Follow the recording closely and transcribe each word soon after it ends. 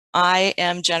I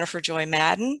am Jennifer Joy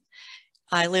Madden.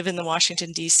 I live in the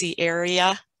Washington, D.C.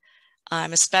 area.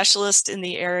 I'm a specialist in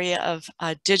the area of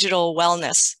digital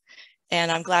wellness,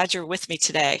 and I'm glad you're with me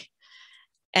today.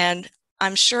 And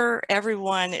I'm sure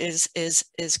everyone is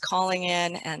calling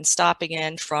in and stopping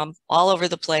in from all over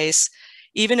the place.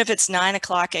 Even if it's 9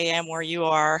 o'clock a.m. where you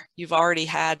are, you've already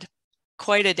had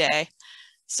quite a day.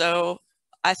 So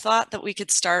I thought that we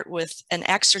could start with an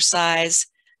exercise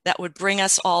that would bring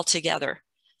us all together.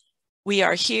 We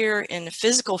are here in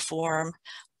physical form,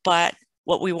 but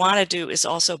what we want to do is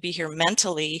also be here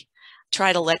mentally,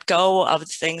 try to let go of the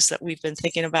things that we've been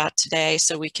thinking about today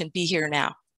so we can be here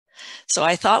now. So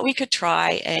I thought we could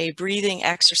try a breathing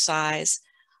exercise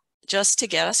just to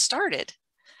get us started.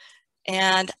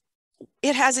 And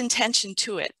it has intention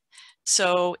to it.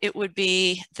 So it would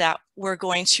be that we're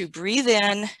going to breathe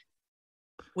in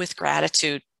with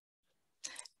gratitude.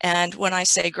 And when I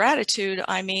say gratitude,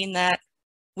 I mean that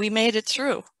we made it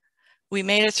through. We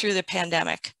made it through the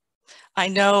pandemic. I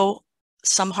know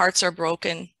some hearts are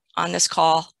broken on this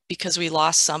call because we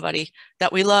lost somebody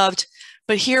that we loved,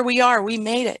 but here we are, we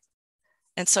made it.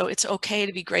 And so it's okay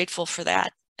to be grateful for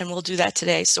that. And we'll do that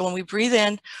today. So when we breathe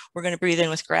in, we're going to breathe in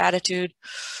with gratitude.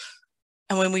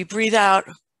 And when we breathe out,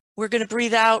 we're going to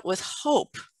breathe out with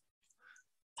hope.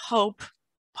 Hope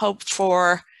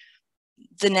for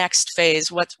the next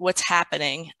phase, what's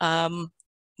happening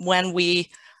when we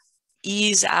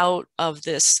ease out of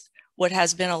this, what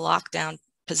has been a lockdown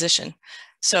position.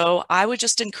 So I would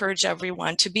just encourage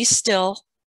everyone to be still,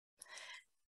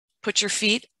 put your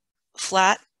feet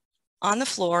flat on the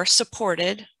floor,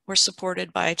 supported or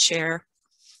supported by a chair,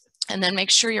 and then make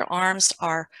sure your arms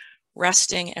are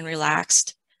resting and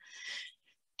relaxed,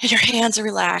 and your hands are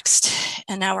relaxed.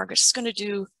 And now we're just going to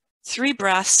do 3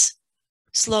 breaths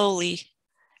slowly,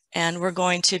 and we're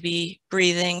going to be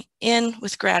breathing in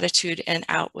with gratitude and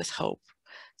out with hope.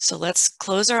 So let's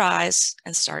close our eyes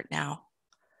and start now.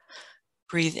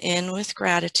 Breathe in with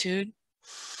gratitude,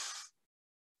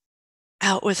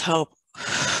 out with hope.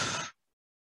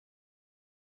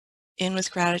 In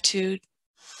with gratitude,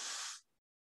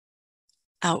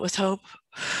 out with hope.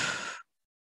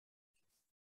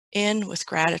 In with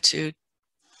gratitude,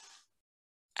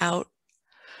 out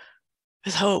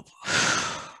with hope.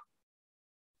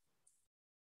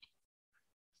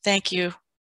 Thank you.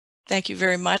 Thank you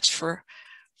very much for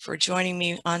joining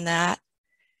me on that.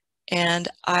 And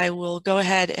I will go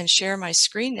ahead and share my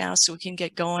screen now so we can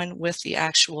get going with the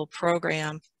actual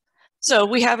program. So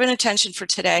we have an intention for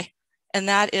today, and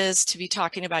that is to be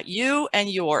talking about you and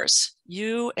yours.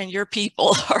 You and your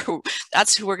people,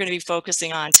 that's who we're going to be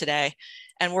focusing on today.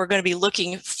 And we're going to be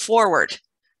looking forward.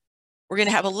 We're going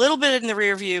to have a little bit in the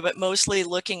rear view, but mostly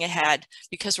looking ahead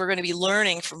because we're going to be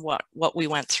learning from what we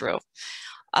went through.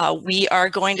 We are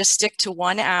going to stick to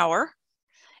 1 hour,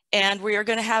 and we are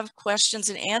going to have questions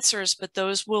and answers, but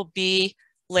those will be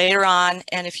later on.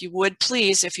 And if you would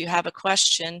please, if you have a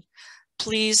question,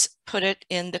 please put it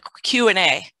in the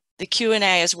Q&A. The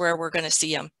Q&A is where we're going to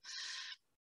see them.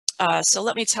 So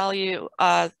let me tell you,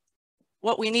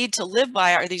 what we need to live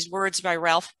by are these words by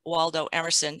Ralph Waldo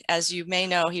Emerson. As you may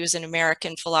know, he was an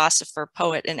American philosopher,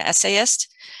 poet, and essayist.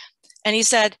 And he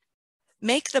said,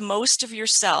 make the most of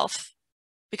yourself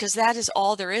because that is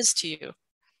all there is to you.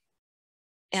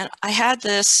 And I had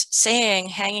this saying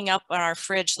hanging up on our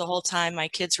fridge the whole time my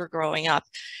kids were growing up.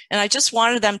 And I just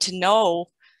wanted them to know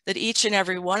that each and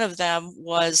every one of them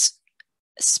was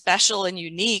special and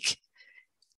unique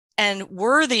and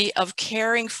worthy of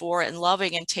caring for and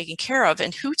loving and taking care of.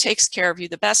 And who takes care of you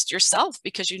the best? Yourself,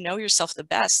 because you know yourself the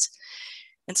best.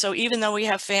 And so even though we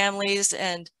have families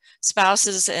and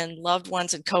spouses and loved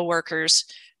ones and coworkers,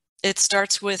 it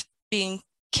starts with being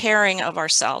caring of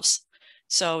ourselves.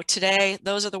 So today,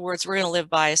 those are the words we're going to live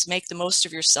by, is make the most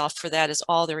of yourself, for that is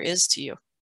all there is to you.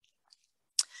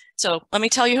 So let me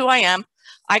tell you who I am.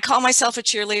 I call myself a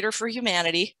cheerleader for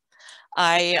humanity.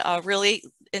 I really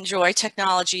enjoy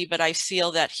technology, but I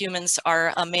feel that humans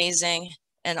are amazing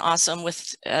and awesome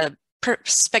with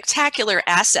spectacular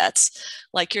assets,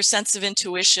 like your sense of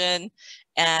intuition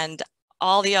and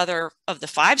all the other of the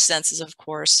 5 senses, of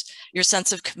course, your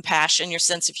sense of compassion, your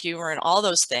sense of humor, and all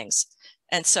those things.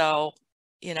 And so,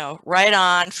 you know, right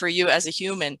on for you as a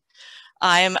human.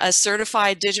 I am a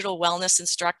certified digital wellness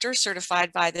instructor,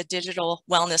 certified by the Digital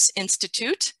Wellness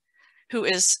Institute, who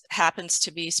happens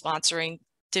to be sponsoring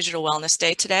Digital Wellness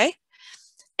Day today.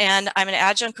 And I'm an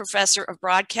adjunct professor of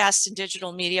broadcast and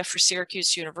digital media for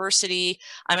Syracuse University.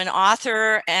 I'm an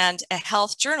author and a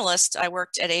health journalist. I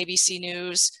worked at ABC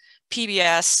News,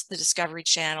 PBS, the Discovery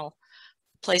Channel,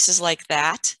 places like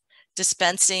that,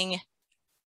 dispensing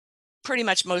pretty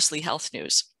much mostly health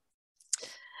news.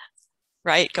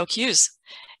 right? Go Qs.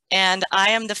 And I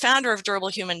am the founder of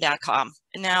DurableHuman.com.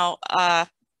 Now,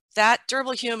 that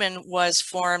Durable Human was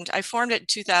formed, I formed it in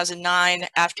 2009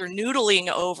 after noodling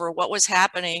over what was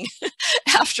happening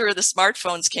after the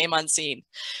smartphones came on scene.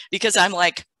 Because I'm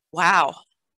like, wow,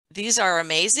 these are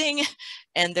amazing.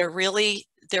 And they're really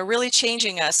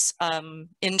changing us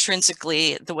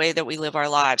intrinsically, the way that we live our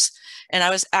lives. And I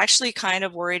was actually kind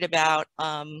of worried about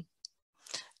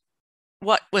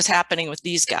what was happening with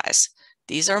these guys.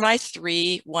 These are my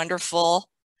 3 wonderful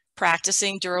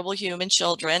practicing durable human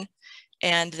children.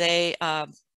 And they,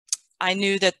 I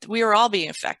knew that we were all being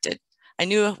affected. I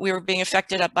knew we were being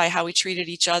affected by how we treated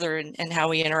each other and how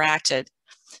we interacted.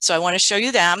 So I want to show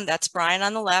you them. That's Brian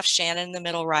on the left, Shannon in the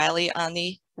middle, Riley on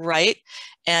the right.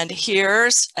 And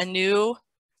here's a new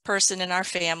person in our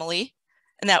family,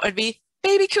 and that would be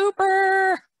baby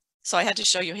Cooper. So I had to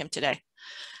show you him today.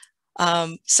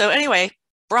 So anyway,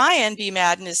 Brian B.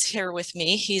 Madden is here with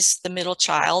me. He's the middle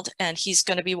child, and he's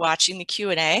going to be watching the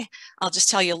Q&A. I'll just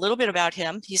tell you a little bit about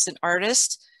him. He's an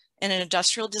artist and an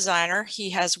industrial designer. He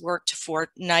has worked for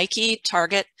Nike,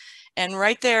 Target, and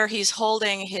right there he's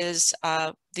holding his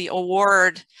the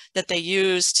award that they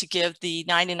use to give the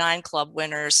 99 Club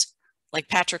winners, like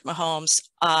Patrick Mahomes,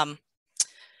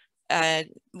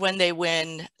 when they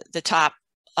win the top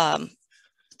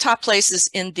places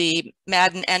in the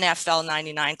Madden NFL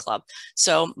 99 Club.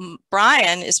 So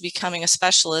Brian is becoming a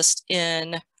specialist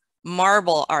in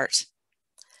marble art.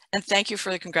 And thank you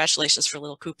for the congratulations for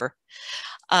little Cooper.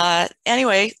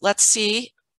 Anyway, let's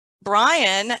see.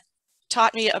 Brian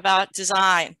taught me about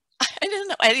design. I didn't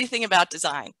know anything about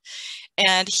design.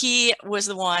 And he was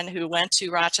the one who went to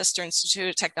Rochester Institute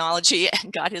of Technology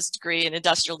and got his degree in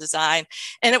industrial design.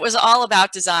 And it was all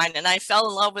about design. And I fell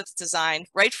in love with design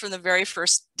right from the very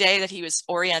first day that he was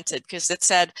oriented, because it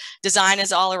said design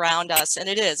is all around us. And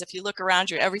it is. If you look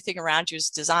around you, everything around you is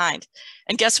designed.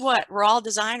 And guess what? We're all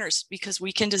designers, because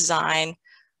we can design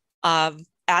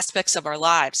aspects of our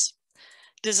lives.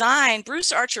 Design,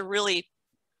 Bruce Archer really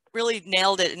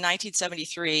nailed it in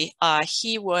 1973.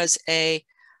 He was a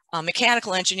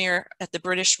mechanical engineer at the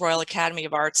British Royal Academy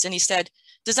of Arts. And he said,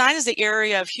 design is the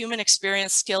area of human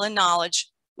experience, skill, and knowledge,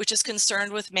 which is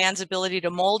concerned with man's ability to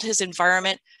mold his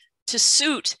environment to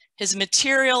suit his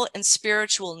material and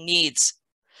spiritual needs.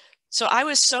 So I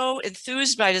was so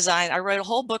enthused by design. I wrote a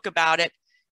whole book about it,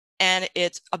 and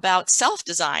it's about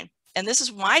self-design. And this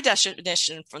is my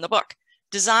definition from the book.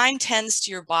 Design tends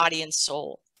to your body and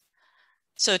soul.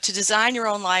 So to design your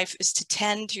own life is to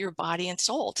tend to your body and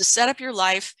soul, to set up your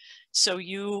life so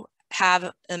you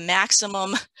have a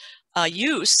maximum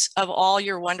use of all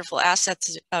your wonderful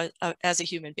assets as a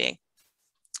human being.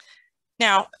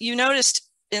 Now, you noticed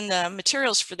in the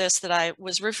materials for this that I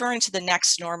was referring to the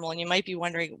next normal, and you might be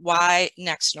wondering, why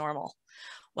next normal?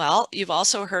 Well, you've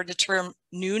also heard the term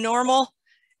new normal,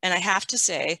 and I have to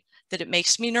say that it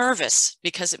makes me nervous,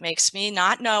 because it makes me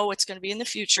not know what's going to be in the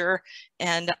future,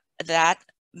 and that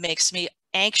makes me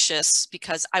anxious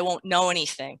because I won't know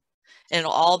anything and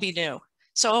it'll all be new.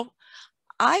 So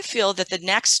I feel that the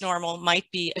next normal might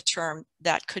be a term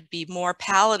that could be more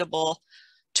palatable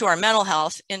to our mental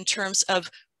health, in terms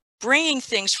of bringing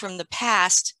things from the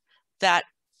past that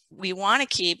we want to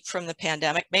keep from the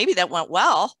pandemic, maybe that went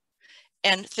well,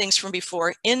 and things from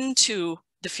before into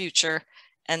the future.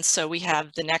 And so we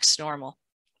have the next normal.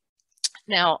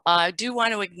 Now, I do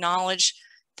want to acknowledge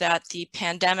that the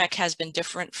pandemic has been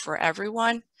different for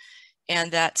everyone,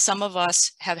 and that some of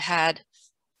us have had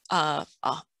a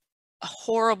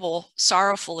horrible,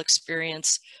 sorrowful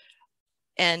experience,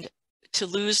 and to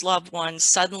lose loved ones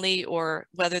suddenly, or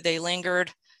whether they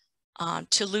lingered,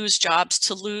 to lose jobs,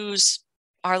 to lose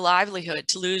our livelihood,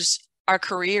 to lose our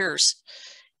careers.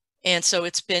 And so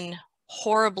it's been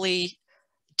horribly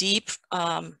deep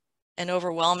and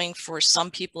overwhelming for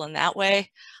some people in that way.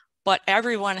 But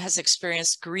everyone has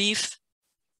experienced grief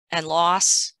and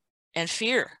loss and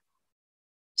fear.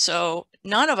 So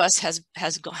none of us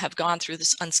have gone through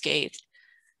this unscathed.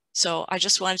 So I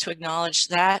just wanted to acknowledge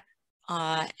that,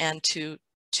 and to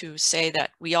say that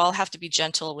we all have to be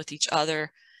gentle with each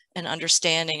other and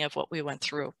understanding of what we went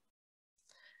through.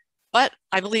 But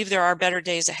I believe there are better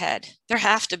days ahead. There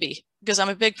have to be, because I'm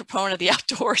a big proponent of the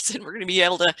outdoors, and we're going to be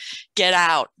able to get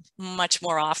out much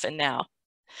more often now.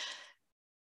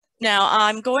 Now,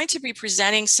 I'm going to be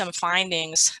presenting some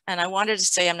findings, and I wanted to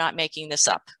say I'm not making this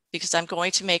up, because I'm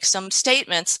going to make some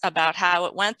statements about how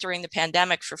it went during the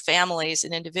pandemic for families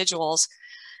and individuals,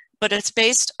 but it's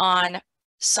based on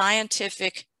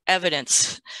scientific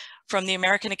evidence from the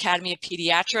American Academy of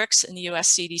Pediatrics and the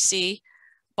US CDC,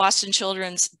 Boston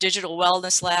Children's Digital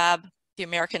Wellness Lab, the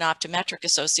American Optometric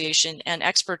Association, and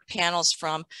expert panels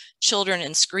from Children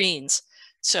and Screens.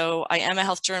 So I am a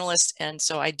health journalist, and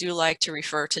so I do like to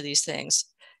refer to these things,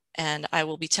 and I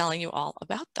will be telling you all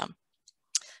about them.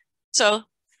 So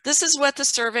this is what the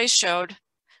survey showed.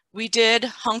 We did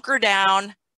hunker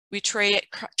down. We tried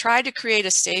to create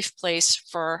a safe place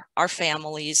for our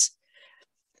families.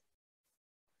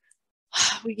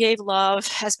 We gave love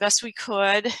as best we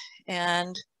could,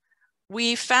 and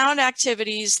we found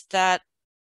activities that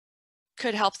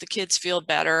could help the kids feel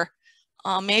better.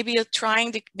 Maybe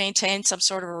trying to maintain some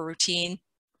sort of a routine.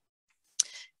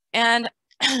 And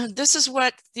this is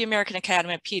what the American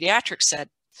Academy of Pediatrics said.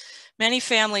 Many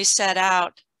families set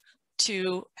out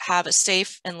to have a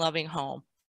safe and loving home.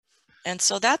 And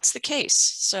so that's the case.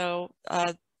 So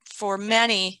for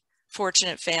many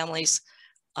fortunate families,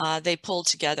 they pulled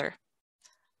together.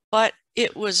 But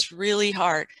it was really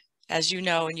hard, as you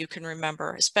know and you can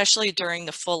remember, especially during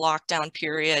the full lockdown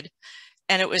period.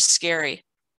 And it was scary.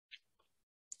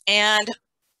 And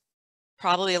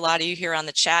probably a lot of you here on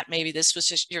the chat, maybe this was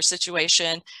just your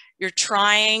situation. You're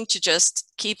trying to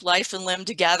just keep life and limb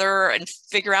together and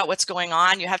figure out what's going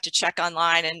on. You have to check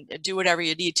online and do whatever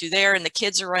you need to there. And the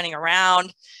kids are running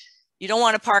around. You don't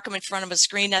want to park them in front of a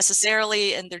screen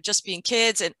necessarily, and they're just being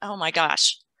kids. And oh my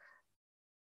gosh,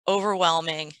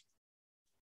 overwhelming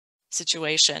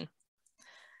situation.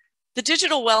 The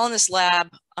Digital Wellness Lab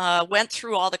went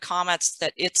through all the comments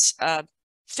that its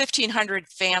 1,500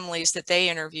 families that they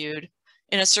interviewed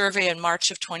in a survey in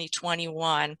March of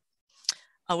 2021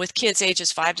 with kids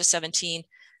ages 5 to 17.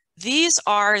 These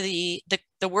are the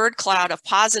word cloud of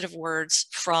positive words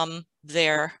from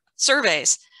their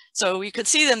surveys. So you could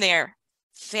see them there.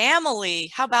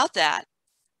 Family, how about that?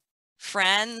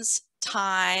 Friends,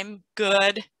 time,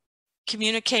 good,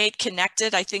 communicate,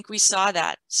 connected. I think we saw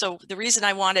that. So the reason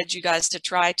I wanted you guys to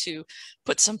try to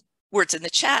put some words in the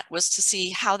chat was to see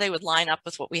how they would line up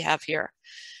with what we have here.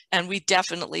 And we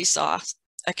definitely saw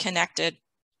a connected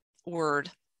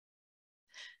word.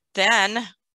 Then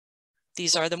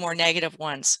these are the more negative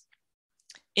ones.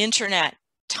 Internet,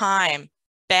 time,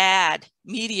 bad,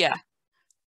 media,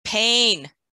 pain,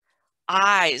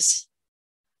 eyes,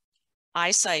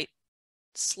 eyesight,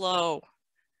 slow,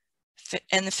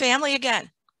 and the family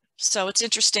again. So it's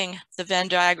interesting, the Venn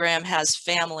diagram has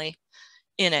family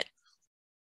in it.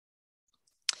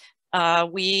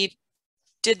 We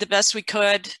did the best we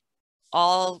could,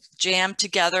 all jammed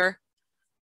together.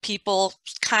 People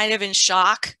kind of in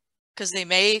shock because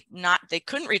they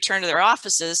couldn't return to their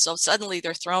offices, so suddenly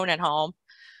they're thrown at home.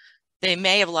 They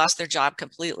may have lost their job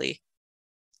completely.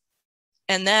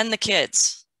 And then the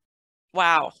kids,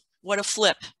 wow, what a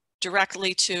flip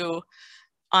directly to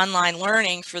online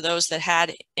learning for those that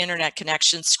had internet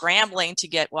connections, scrambling to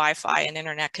get Wi-Fi and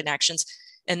internet connections.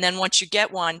 And then once you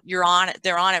get one, you're on it,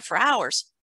 they're on it for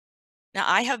hours. Now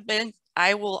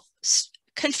I will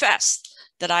confess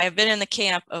that I have been in the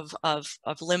camp of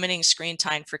limiting screen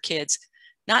time for kids,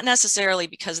 not necessarily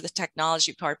because of the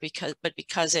technology part, but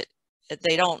because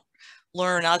they don't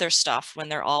learn other stuff when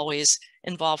they're always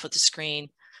involved with the screen.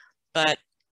 But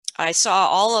I saw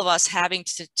all of us having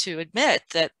to admit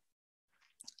that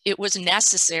it was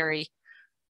necessary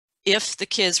if the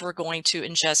kids were going to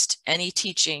ingest any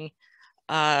teaching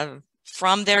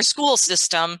from their school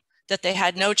system, that they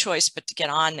had no choice but to get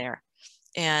on there.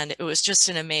 And it was just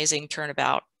an amazing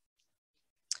turnabout.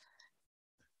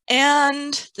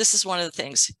 And this is one of the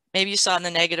things, maybe you saw in the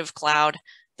negative cloud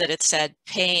that it said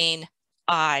pain,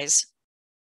 eyes,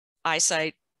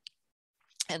 eyesight.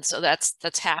 And so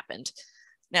that's happened.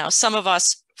 Now, some of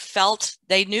us felt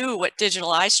they knew what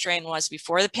digital eye strain was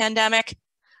before the pandemic,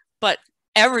 but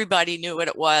everybody knew what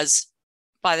it was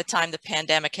by the time the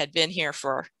pandemic had been here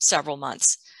for several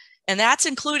months. And that's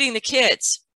including the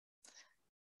kids.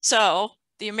 So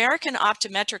the American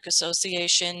Optometric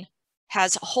Association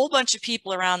has a whole bunch of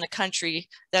people around the country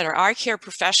that are eye care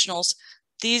professionals.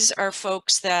 These are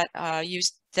folks that you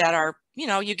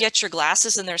get your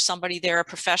glasses and there's somebody there, a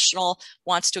professional,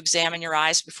 wants to examine your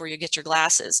eyes before you get your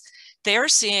glasses. They're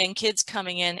seeing kids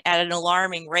coming in at an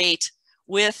alarming rate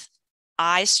with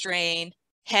eye strain,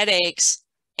 headaches,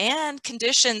 and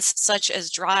conditions such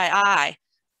as dry eye.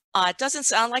 It doesn't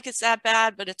sound like it's that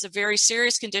bad, but it's a very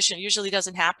serious condition. It usually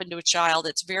doesn't happen to a child.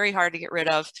 It's very hard to get rid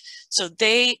of. So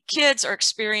kids are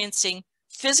experiencing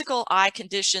physical eye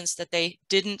conditions that they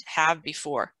didn't have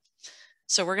before.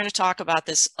 So we're going to talk about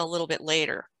this a little bit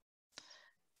later.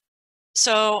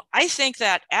 So I think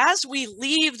that as we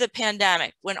leave the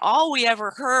pandemic, when all we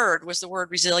ever heard was the word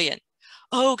resilient,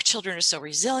 oh, children are so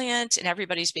resilient and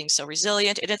everybody's being so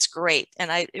resilient, and it's great.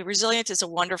 And resilient is a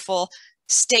wonderful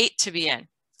state to be in.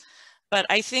 But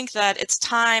I think that it's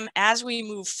time as we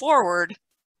move forward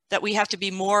that we have to be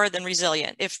more than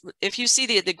resilient. If you see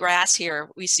the grass here,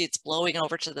 we see it's blowing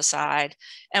over to the side,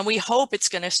 and we hope it's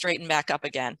going to straighten back up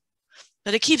again,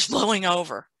 but it keeps blowing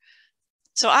over.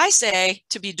 So I say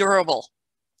to be durable.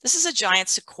 This is a giant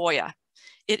sequoia.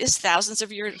 It is thousands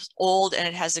of years old, and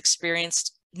it has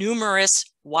experienced numerous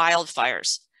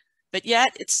wildfires, but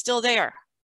yet it's still there.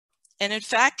 And in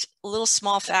fact, a little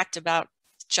small fact about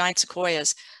giant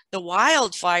sequoias, the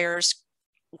wildfires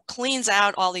cleans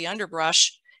out all the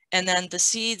underbrush, and then the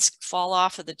seeds fall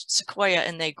off of the sequoia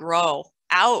and they grow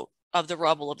out of the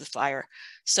rubble of the fire.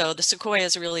 So the sequoia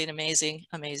is really an amazing,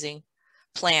 amazing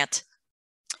plant.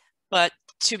 But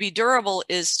to be durable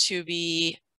is to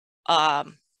be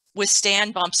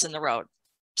withstand bumps in the road.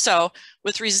 So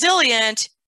with resilient,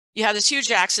 you have this huge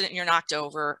accident and you're knocked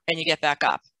over and you get back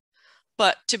up.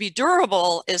 But to be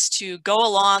durable is to go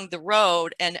along the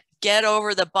road and get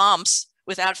over the bumps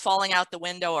without falling out the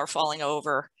window or falling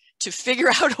over, to figure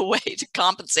out a way to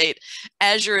compensate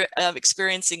as you're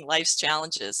experiencing life's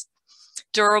challenges.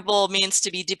 Durable means to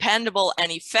be dependable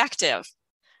and effective.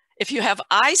 If you have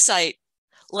eyesight,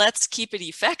 let's keep it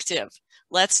effective.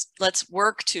 Let's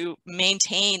work to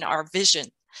maintain our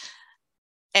vision.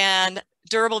 And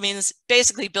durable means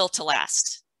basically built to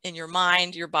last in your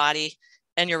mind, your body,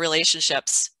 and your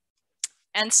relationships.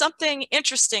 And something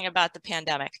interesting about the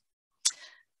pandemic.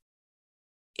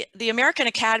 The American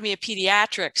Academy of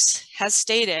Pediatrics has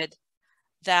stated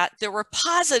that there were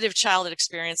positive childhood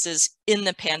experiences in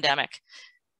the pandemic.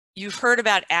 You've heard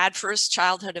about adverse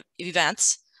childhood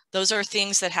events. Those are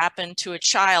things that happen to a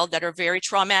child that are very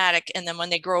traumatic, and then when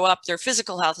they grow up, their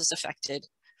physical health is affected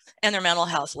and their mental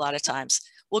health a lot of times.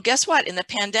 Well, guess what? In the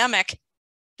pandemic,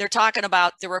 they're talking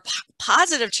about there were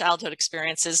positive childhood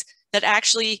experiences that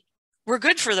actually were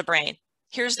good for the brain.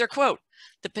 Here's their quote: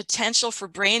 "The potential for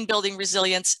brain building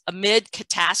resilience amid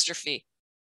catastrophe."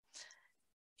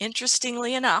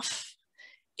 Interestingly enough,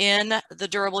 in the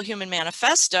Durable Human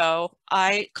Manifesto,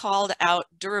 I called out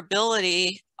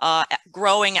durability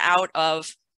growing out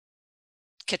of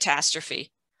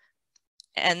catastrophe,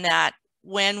 and that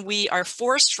when we are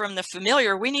forced from the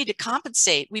familiar, we need to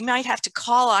compensate. We might have to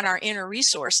call on our inner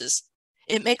resources.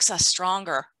 It makes us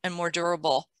stronger and more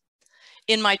durable.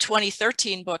 In my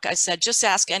 2013 book, I said, just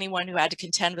ask anyone who had to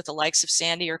contend with the likes of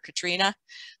Sandy or Katrina.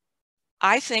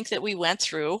 I think that we went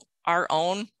through our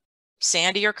own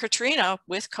Sandy or Katrina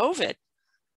with COVID.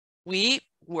 We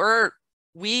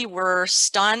were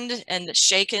stunned and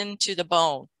shaken to the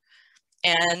bone,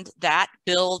 and that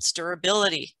builds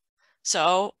durability.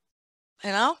 So,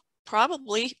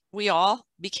 probably we all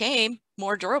became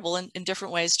more durable in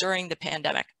different ways during the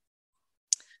pandemic.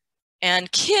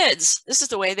 And kids, this is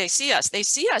the way they see us. They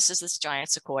see us as this giant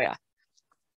sequoia.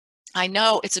 I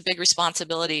know it's a big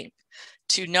responsibility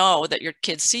to know that your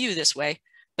kids see you this way,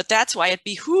 but that's why it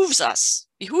behooves us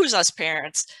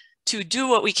parents to do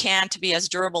what we can to be as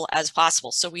durable as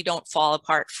possible so we don't fall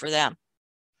apart for them.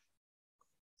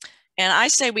 And I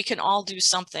say we can all do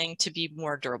something to be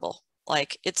more durable.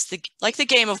 Like the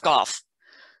game of golf.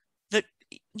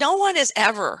 No one is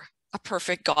ever a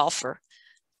perfect golfer,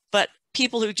 but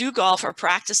people who do golf are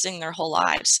practicing their whole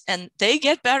lives, and they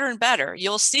get better and better.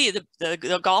 You'll see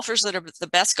the golfers that are the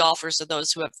best golfers are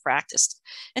those who have practiced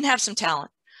and have some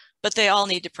talent, but they all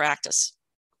need to practice.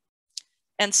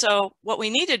 And so what we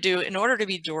need to do in order to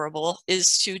be durable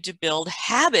is to build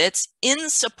habits in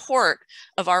support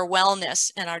of our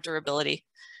wellness and our durability.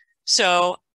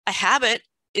 So a habit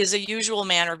is a usual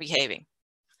manner of behaving,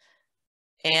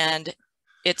 and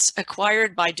it's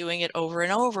acquired by doing it over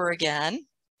and over again,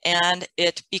 and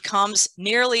it becomes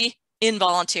nearly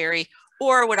involuntary,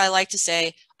 or what I like to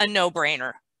say, a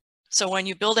no-brainer. So when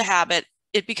you build a habit,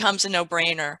 it becomes a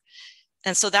no-brainer.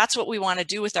 And so that's what we want to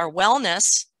do with our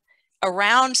wellness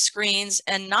around screens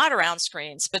and not around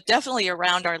screens, but definitely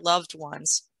around our loved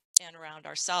ones and around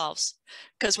ourselves.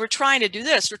 Because we're trying to do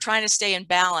this, we're trying to stay in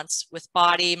balance with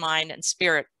body, mind, and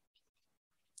spirit.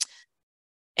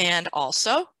 And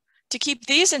also to keep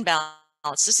these in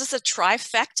balance. This is a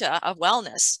trifecta of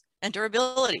wellness and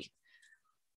durability.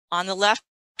 On the left,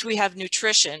 we have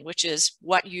nutrition, which is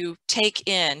what you take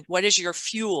in. What is your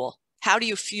fuel? How do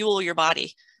you fuel your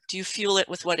body? Do you fuel it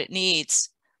with what it needs?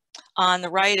 On the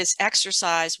right is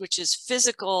exercise, which is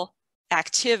physical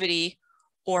activity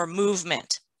or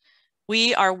movement.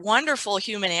 We are wonderful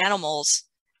human animals,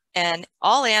 and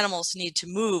all animals need to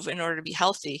move in order to be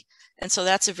healthy. And so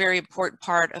that's a very important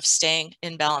part of staying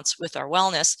in balance with our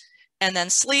wellness. And then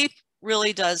sleep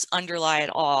really does underlie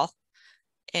it all.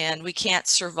 And we can't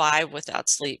survive without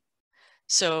sleep.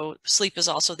 So sleep is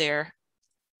also there.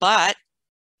 But,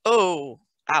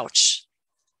 ouch,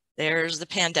 there's the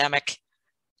pandemic.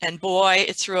 And boy,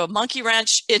 it threw a monkey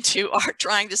wrench into our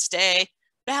trying to stay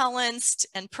balanced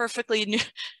and perfectly,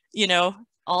 you know,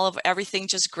 everything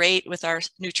just great with our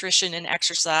nutrition and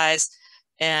exercise.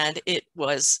 And it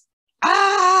was,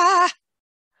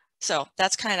 so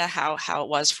that's kind of how it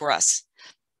was for us.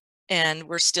 And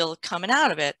we're still coming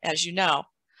out of it, as you know.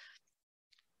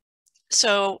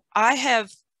 So I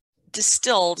have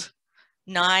distilled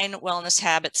 9 wellness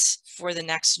habits for the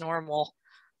next normal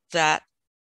that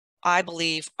I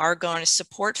believe are going to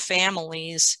support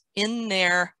families in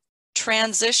their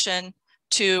transition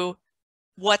to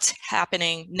what's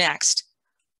happening next.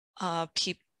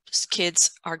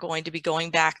 Kids are going to be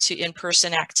going back to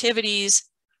in-person activities,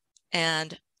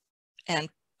 and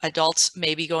adults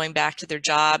may be going back to their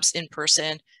jobs in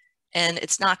person, and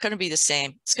it's not going to be the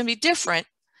same. It's going to be different.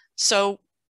 So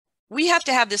we have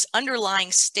to have this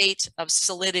underlying state of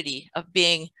solidity, of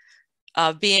being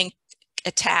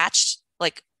attached,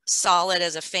 like solid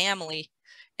as a family,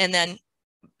 and then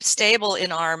stable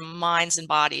in our minds and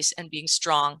bodies, and being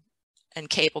strong and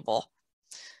capable.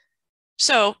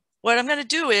 So what I'm going to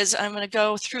do is I'm going to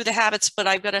go through the habits, but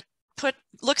I've got to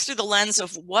look through the lens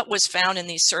of what was found in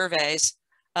these surveys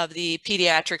of the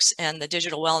pediatrics and the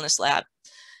digital wellness lab.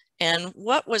 And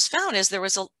what was found is there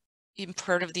was you've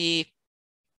heard of the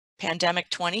pandemic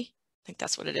 20, I think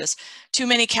that's what it is, too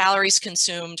many calories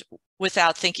consumed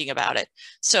without thinking about it.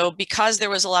 So because there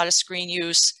was a lot of screen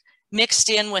use mixed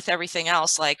in with everything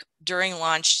else, like during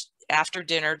lunch, after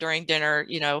dinner, during dinner,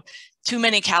 you know, too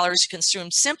many calories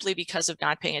consumed simply because of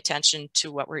not paying attention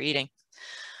to what we're eating.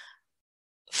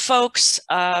 Folks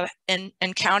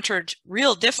encountered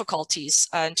real difficulties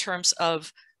in terms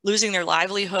of losing their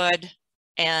livelihood,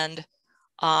 and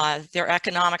their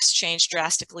economics changed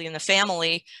drastically in the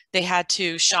family. They had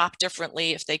to shop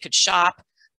differently if they could shop.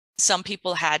 Some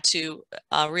people had to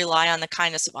rely on the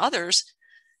kindness of others,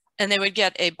 and they would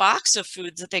get a box of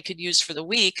foods that they could use for the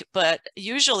week, but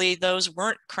usually those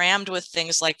weren't crammed with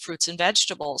things like fruits and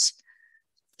vegetables.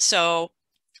 So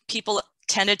people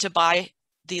tended to buy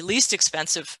the least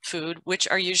expensive food, which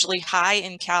are usually high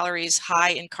in calories,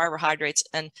 high in carbohydrates,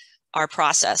 and are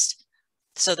processed.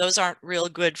 So those aren't real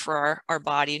good for our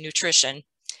body nutrition.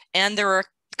 And there are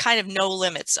kind of no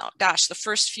limits. Oh, gosh, the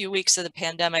first few weeks of the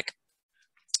pandemic,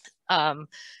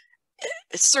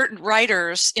 certain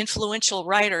writers, influential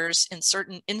writers in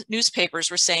certain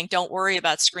newspapers were saying, don't worry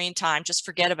about screen time, just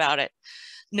forget about it.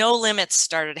 No limits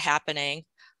started happening,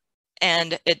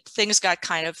 and things got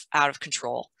kind of out of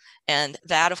control. And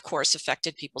that, of course,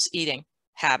 affected people's eating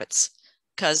habits,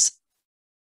 because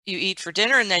you eat for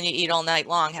dinner and then you eat all night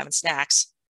long having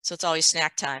snacks. So it's always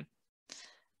snack time.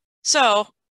 So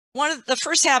the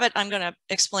first habit I'm going to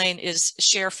explain is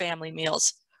share family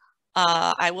meals.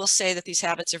 I will say that these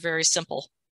habits are very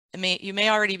simple. You may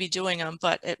already be doing them,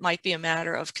 but it might be a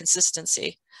matter of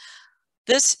consistency.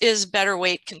 This is better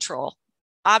weight control.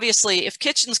 Obviously, if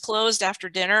kitchen's closed after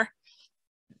dinner,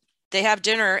 they have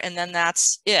dinner and then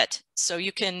that's it. So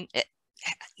you can,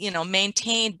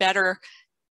 maintain better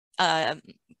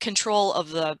control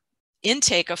of the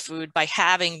intake of food by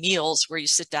having meals where you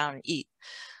sit down and eat.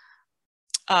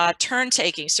 Turn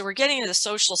taking. So we're getting to the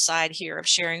social side here of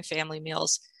sharing family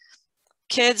meals.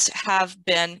 Kids have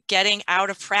been getting out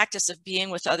of practice of being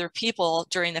with other people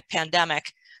during the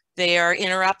pandemic. They are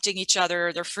interrupting each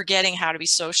other. They're forgetting how to be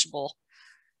sociable.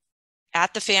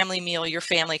 At the family meal, your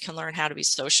family can learn how to be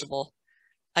sociable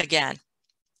again.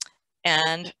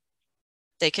 And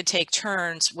they could take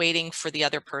turns waiting for the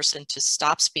other person to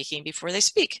stop speaking before they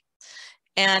speak.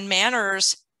 And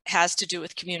manners has to do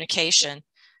with communication.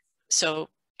 So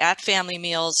at family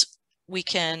meals,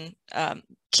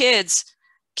 kids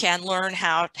can learn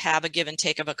how to have a give and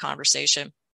take of a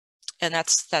conversation. And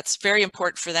that's very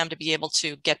important for them to be able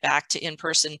to get back to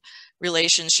in-person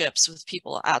relationships with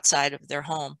people outside of their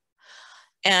home.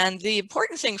 And the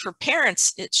important thing for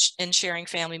parents in sharing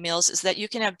family meals is that you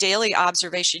can have daily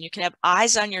observation. You can have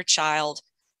eyes on your child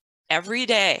every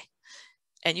day,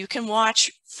 and you can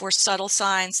watch for subtle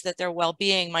signs that their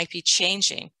well-being might be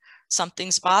changing.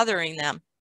 Something's bothering them.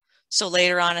 So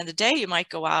later on in the day, you might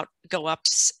go up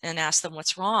and ask them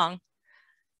what's wrong.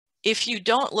 If you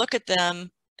don't look at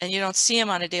them and you don't see them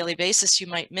on a daily basis, you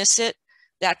might miss it.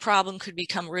 That problem could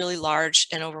become really large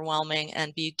and overwhelming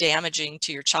and be damaging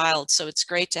to your child. So it's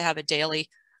great to have a daily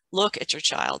look at your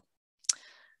child.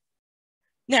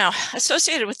 Now,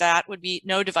 associated with that would be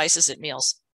no devices at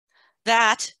meals.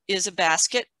 That is a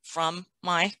basket from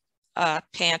my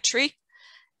pantry.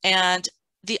 And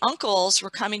the uncles were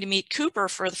coming to meet Cooper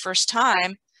for the first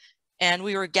time, and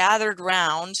we were gathered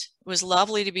round. It was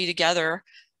lovely to be together.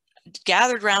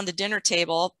 gathered around the dinner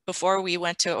table before we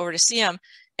went over to see him,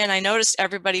 and I noticed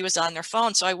everybody was on their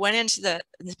phone. So I went into the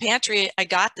pantry, I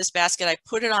got this basket, I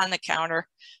put it on the counter,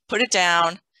 put it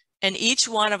down, and each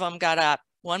one of them got up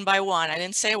one by one. I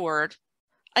didn't say a word.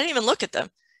 I didn't even look at them.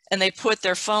 And they put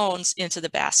their phones into the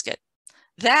basket.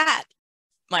 That,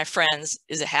 my friends,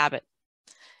 is a habit.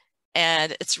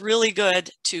 And it's really good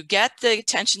to get the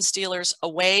attention stealers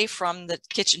away from the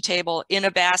kitchen table in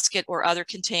a basket or other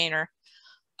container,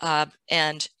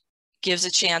 and gives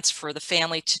a chance for the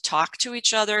family to talk to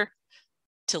each other,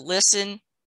 to listen,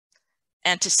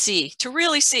 and to see, to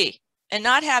really see, and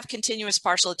not have continuous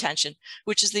partial attention,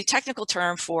 which is the technical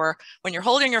term for when you're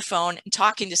holding your phone and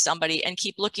talking to somebody and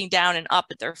keep looking down and up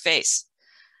at their face.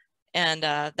 And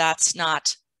that's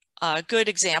not a good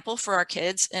example for our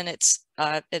kids. And it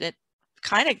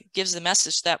kind of gives the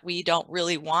message that we don't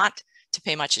really want to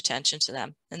pay much attention to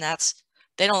them. And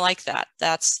they don't like that.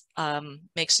 That's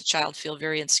makes the child feel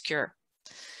very insecure.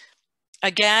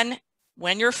 Again,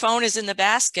 when your phone is in the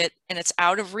basket and it's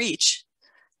out of reach,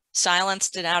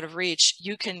 silenced and out of reach,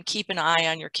 you can keep an eye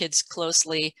on your kids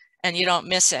closely and you don't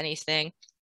miss anything,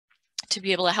 to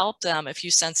be able to help them if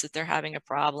you sense that they're having a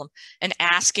problem, and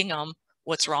asking them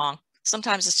what's wrong.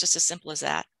 Sometimes it's just as simple as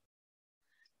that.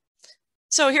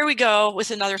 So here we go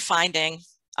with another finding.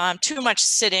 Too much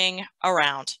sitting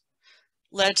around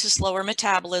led to slower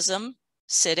metabolism.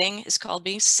 Sitting is called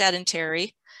being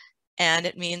sedentary, and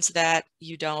it means that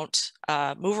you don't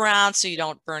move around, so you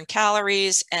don't burn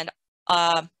calories. And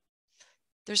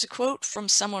there's a quote from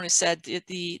someone who said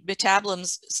the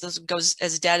metabolism goes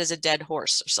as dead as a dead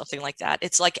horse, or something like that.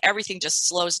 It's like everything just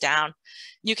slows down.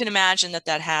 You can imagine that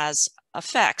that has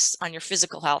effects on your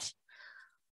physical health,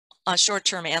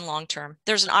 short-term and long-term.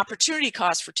 There's an opportunity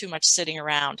cost for too much sitting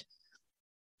around.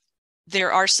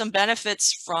 There are some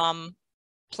benefits from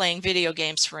playing video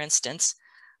games, for instance,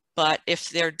 but if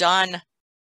they're done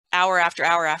hour after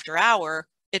hour after hour,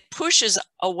 it pushes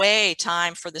away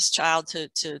time for this child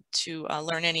to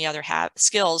learn any other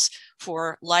skills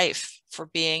for life, for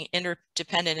being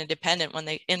interdependent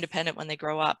and independent when they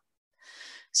grow up.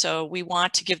 So we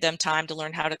want to give them time to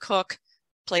learn how to cook,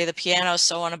 play the piano,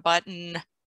 sew on a button,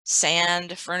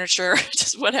 sand, furniture,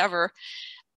 just whatever.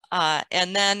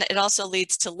 And then it also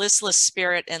leads to listless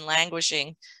spirit and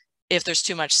languishing if there's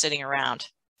too much sitting around.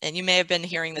 And you may have been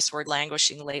hearing this word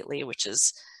languishing lately, which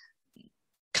is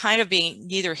kind of being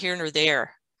neither here nor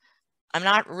there. I'm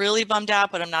not really bummed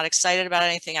out, but I'm not excited about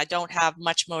anything. I don't have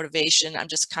much motivation. I'm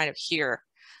just kind of here.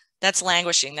 That's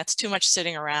languishing. That's too much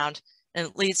sitting around, and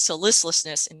it leads to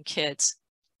listlessness in kids.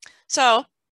 So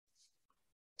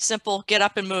simple, get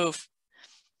up and move.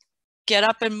 Get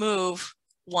up and move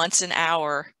once an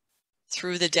hour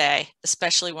through the day,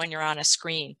 especially when you're on a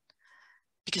screen.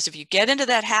 Because if you get into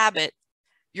that habit,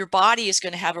 your body is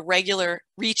going to have a regular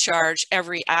recharge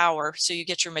every hour, so you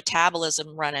get your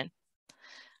metabolism running.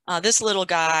 This little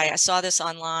guy, I saw this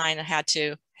online. I had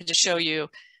to show you.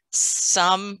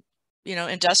 Some,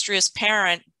 industrious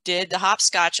parent did the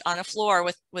hopscotch on a floor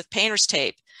with painter's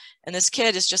tape, and this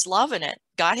kid is just loving it.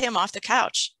 Got him off the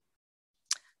couch.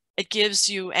 It gives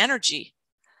you energy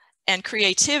and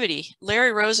creativity.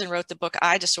 Larry Rosen wrote the book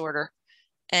I Disorder,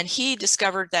 and he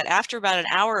discovered that after about an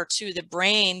hour or two, the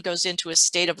brain goes into a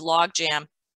state of logjam.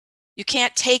 You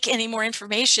can't take any more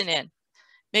information in.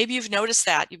 Maybe you've noticed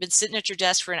that. You've been sitting at your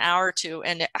desk for an hour or two,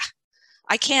 and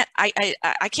I can't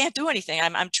do anything.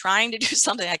 I'm trying to do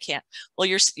something, I can't. Well,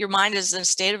 your mind is in a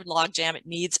state of logjam. It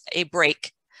needs a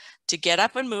break. To get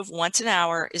up and move once an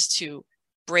hour is to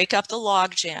break up the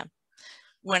logjam.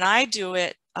 When I do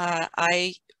it,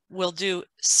 I will do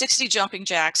 60 jumping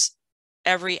jacks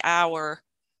every hour.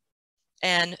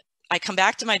 And I come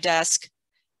back to my desk,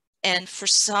 and for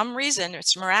some reason,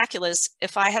 it's miraculous,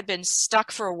 if I had been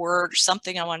stuck for a word or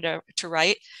something I wanted to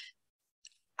write,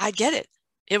 I'd get it.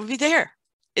 It would be there.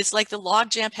 It's like the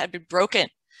logjam had been broken.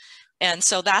 And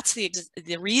so that's the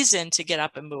reason to get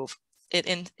up and move.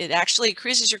 It actually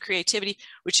increases your creativity,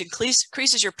 which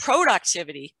increases your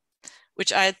productivity,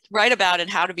 which I write about in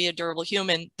How to Be a Durable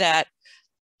Human, that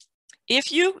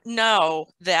if you know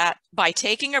that by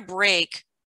taking a break,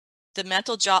 the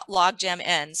mental logjam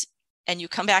ends and you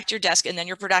come back to your desk and then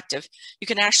you're productive, you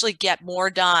can actually get more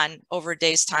done over a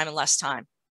day's time and less time,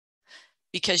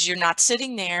 because you're not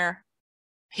sitting there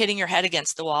hitting your head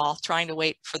against the wall trying to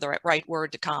wait for the right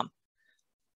word to come.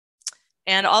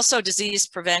 And also disease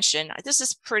prevention. This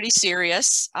is pretty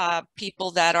serious.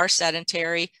 People that are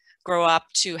sedentary grow up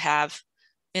to have,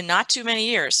 in not too many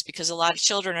years, because a lot of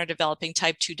children are developing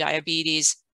type 2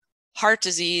 diabetes, heart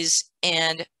disease,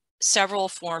 and several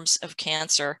forms of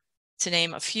cancer, to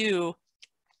name a few.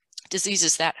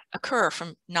 diseases that occur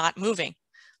from not moving.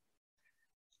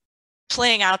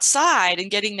 Playing outside and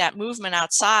getting that movement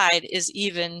outside is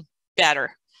even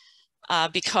better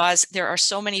because there are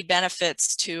so many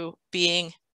benefits to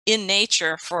being in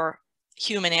nature for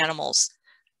human animals,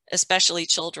 especially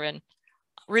children.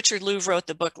 Richard Louv wrote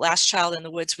the book Last Child in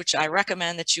the Woods, which I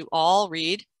recommend that you all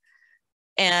read.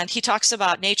 And he talks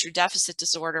about nature deficit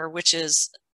disorder, which is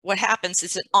what happens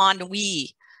is an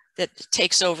ennui that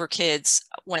takes over kids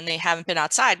when they haven't been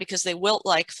outside, because they wilt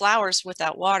like flowers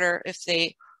without water if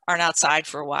they aren't outside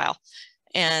for a while.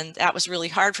 And that was really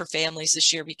hard for families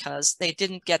this year because they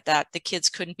didn't get that. The kids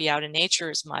couldn't be out in nature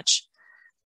as much.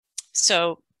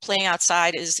 So playing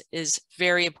outside is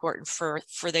very important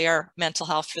for their mental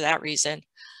health for that reason.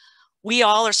 We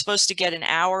all are supposed to get an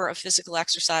hour of physical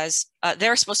exercise.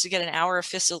 They're supposed to get an hour of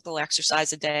physical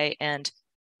exercise a day, and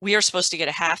we are supposed to get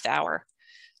a half hour.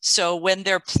 So when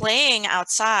they're playing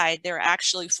outside, they're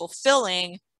actually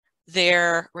fulfilling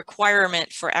their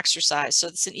requirement for exercise. So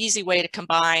it's an easy way to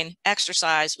combine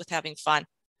exercise with having fun.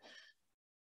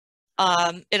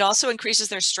 It also increases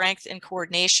their strength and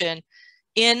coordination.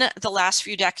 In the last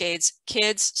few decades,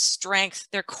 kids' strength,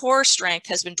 their core strength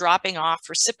has been dropping off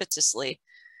precipitously.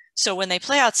 So when they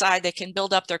play outside, they can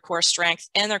build up their core strength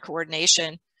and their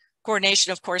coordination.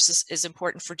 Coordination, of course, is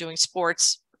important for doing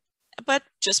sports, but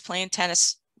just playing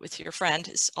tennis with your friend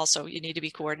is also, you need to be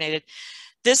coordinated.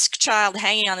 This child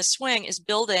hanging on the swing is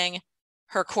building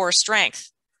her core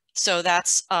strength. So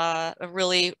that's a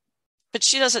really, but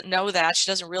she doesn't know that.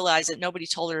 She doesn't realize it. Nobody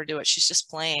told her to do it. She's just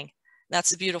playing. That's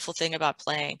the beautiful thing about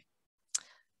playing.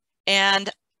 And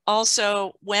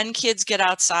also, when kids get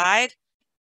outside,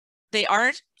 they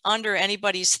aren't under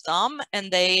anybody's thumb,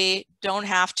 and they don't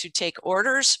have to take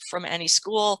orders from any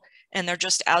school, and they're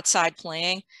just outside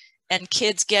playing. And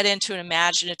kids get into an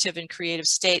imaginative and creative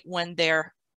state when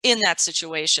they're in that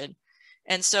situation.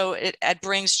 And so it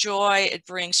brings joy, it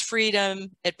brings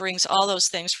freedom, it brings all those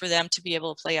things for them to be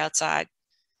able to play outside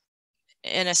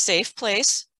in a safe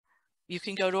place. You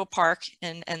can go to a park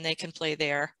and they can play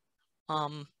there.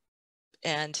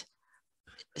 And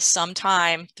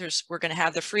sometime we're going to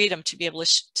have the freedom to be able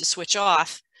to switch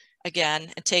off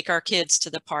again and take our kids to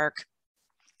the park.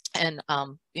 And,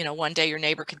 you know, one day your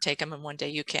neighbor can take them and one day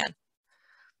you can.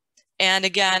 And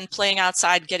again, playing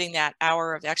outside, getting that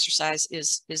hour of exercise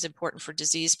is important for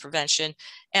disease prevention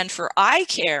and for eye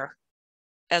care,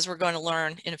 as we're going to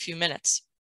learn in a few minutes.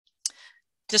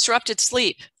 Disrupted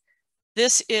sleep.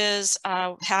 This is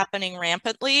happening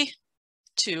rampantly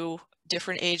to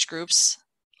different age groups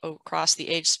across the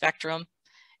age spectrum.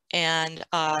 And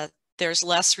there's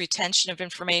less retention of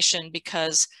information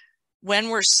because when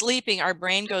we're sleeping, our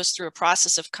brain goes through a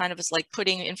process of kind of like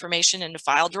putting information into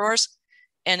file drawers.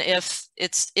 And if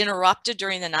it's interrupted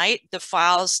during the night, the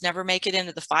files never make it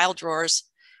into the file drawers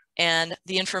and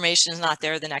the information is not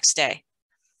there the next day.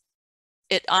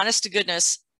 It, honest to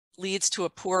goodness, leads to a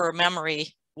poorer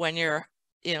memory when you're,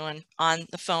 you know, on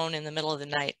the phone in the middle of the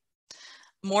night.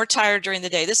 More tired during the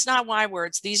day. This is not my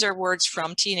words. These are words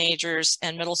from teenagers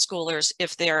and middle schoolers.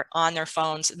 If they're on their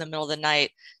phones in the middle of the night,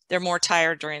 they're more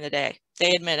tired during the day.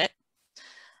 They admit it.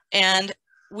 And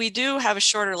we do have a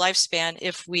shorter lifespan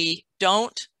if we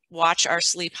don't watch our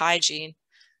sleep hygiene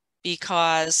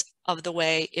because of the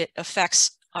way it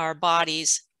affects our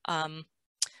bodies.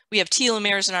 We have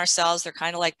telomeres in our cells. They're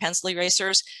kind of like pencil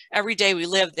erasers. Every day we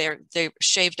live, they're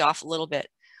shaved off a little bit.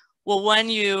 Well, when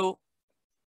you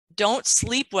don't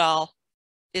sleep well,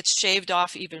 it's shaved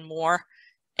off even more.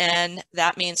 And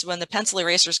that means when the pencil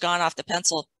eraser's gone off the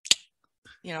pencil,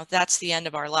 you know, that's the end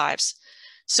of our lives.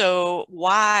 So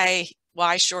why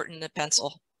shorten the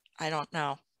pencil? I don't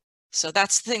know. So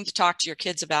that's the thing to talk to your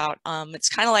kids about. It's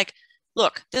kind of like,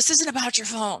 look, this isn't about your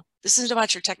phone. This isn't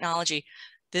about your technology.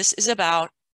 This is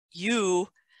about you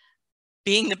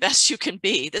being the best you can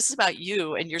be. This is about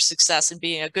you and your success and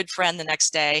being a good friend the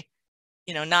next day,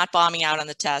 you know, not bombing out on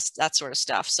the test, that sort of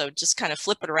stuff. So just kind of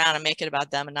flip it around and make it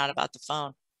about them and not about the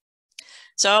phone.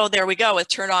 So there we go with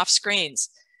turn off screens.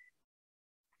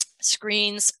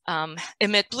 Screens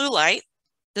emit blue light.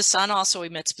 The sun also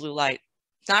emits blue light.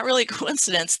 Not really a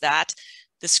coincidence that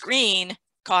the screen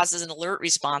causes an alert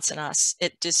response in us.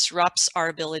 It disrupts our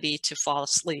ability to fall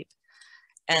asleep.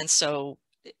 And so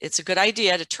it's a good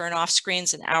idea to turn off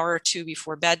screens an hour or two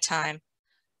before bedtime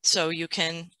so you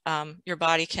can, your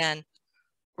body can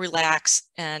relax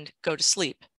and go to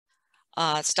sleep.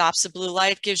 It stops the blue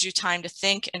light, gives you time to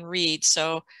think and read.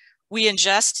 So we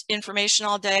ingest information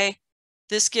all day.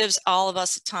 This gives all of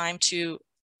us time to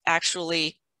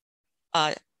actually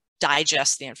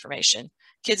digest the information.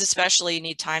 Kids especially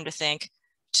need time to think,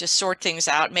 to sort things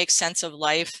out, make sense of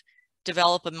life.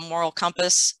 develop a moral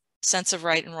compass, sense of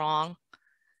right and wrong.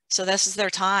 So this is their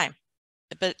time.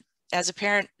 But as a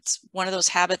parent, it's one of those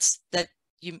habits that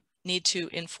you need to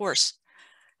enforce.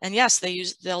 And yes,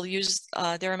 they'll use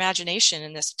their imagination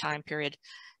in this time period,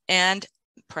 and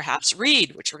perhaps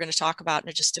read, which we're going to talk about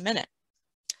in just a minute.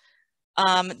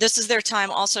 This is their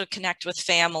time also to connect with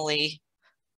family.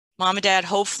 Mom and dad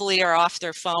hopefully are off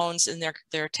their phones and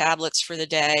their tablets for the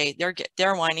day.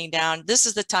 They're winding down. This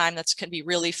is the time that's going to be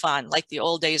really fun, like the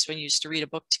old days when you used to read a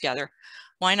book together.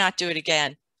 Why not do it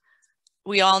again?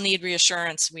 We all need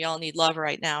reassurance. We all need love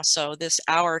right now. So this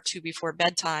hour or two before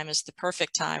bedtime is the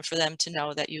perfect time for them to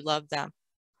know that you love them.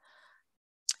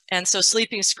 And so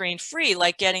sleeping screen free,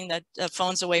 like getting the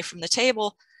phones away from the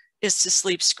table, is to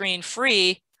sleep screen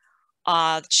free.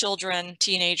 Children,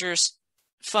 teenagers,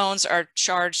 phones are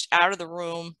charged out of the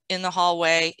room, in the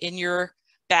hallway, in your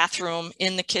bathroom,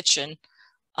 in the kitchen,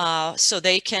 so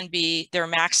they can be their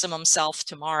maximum self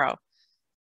tomorrow.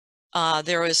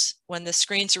 When the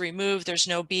screens are removed, there's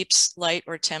no beeps, light,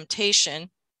 or temptation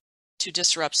to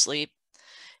disrupt sleep.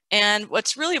 And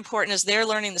what's really important is they're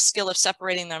learning the skill of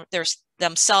separating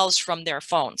themselves from their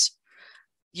phones.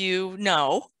 You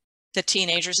know that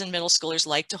teenagers and middle schoolers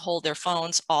like to hold their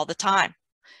phones all the time,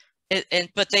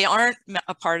 but they aren't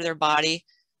a part of their body,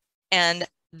 and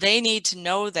they need to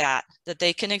know that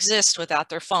they can exist without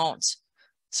their phones.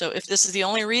 So if this is the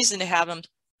only reason to have them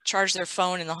charge their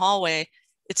phone in the hallway,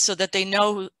 it's so that they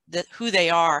know who they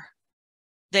are.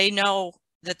 They know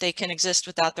that they can exist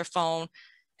without their phone,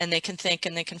 and they can think,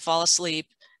 and they can fall asleep,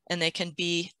 and they can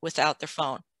be without their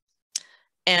phone.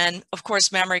 And of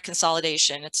course, memory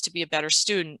consolidation. It's to be a better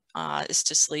student, is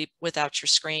to sleep without your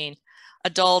screen.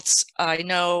 Adults, I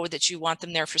know that you want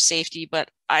them there for safety, but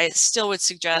I still would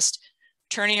suggest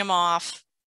turning them off,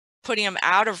 putting them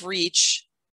out of reach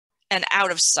and out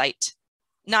of sight.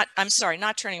 Not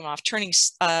turning them off, turning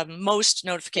most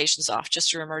notifications off,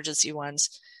 just your emergency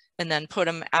ones, and then put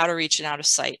them out of reach and out of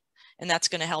sight. And that's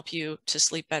going to help you to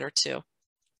sleep better too.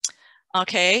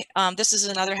 Okay, this is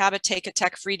another habit, take a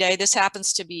tech-free day. This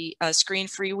happens to be a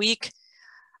screen-free week.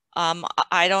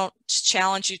 I don't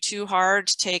challenge you too hard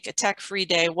to take a tech-free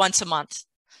day once a month.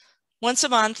 Once a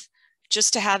month,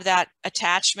 just to have that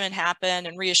attachment happen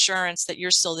and reassurance that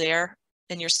you're still there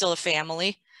and you're still a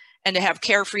family, and to have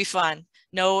carefree fun,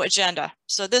 no agenda.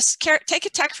 So this take a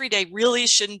tech-free day really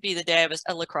shouldn't be the day of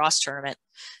a lacrosse tournament,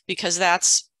 because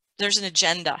there's an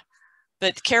agenda.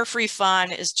 But carefree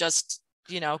fun is just,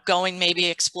 going, maybe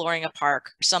exploring a park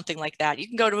or something like that. You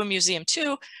can go to a museum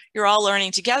too. You're all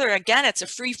learning together. Again, it's a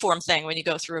free form thing when you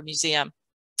go through a museum,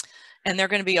 and they're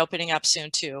going to be opening up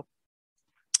soon too.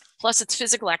 Plus it's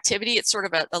physical activity. It's sort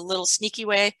of a little sneaky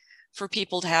way for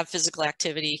people to have physical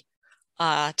activity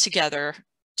together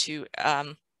to,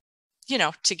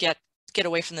 to get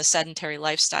away from the sedentary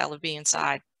lifestyle of being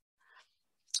inside.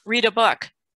 Read a book.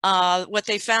 What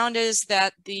they found is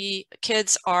that the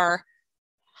kids are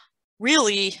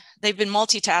they've been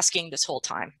multitasking this whole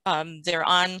time. They're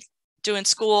doing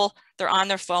school, they're on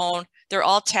their phone, they're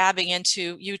all tabbing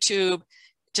into YouTube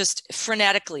just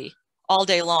frenetically all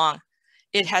day long.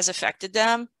 It has affected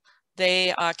them.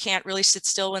 They can't really sit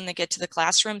still when they get to the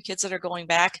classroom. Kids that are going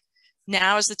back,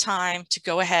 now is the time to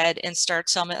go ahead and start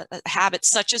some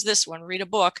habits such as this one, read a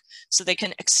book, so they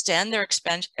can extend their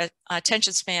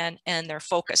attention span and their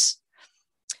focus.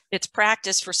 It's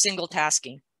practice for single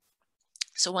tasking.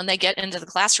 So when they get into the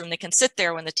classroom, they can sit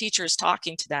there when the teacher is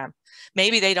talking to them.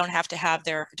 Maybe they don't have to have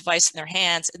their device in their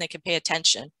hands, and they can pay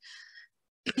attention.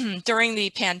 During the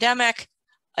pandemic,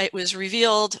 it was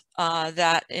revealed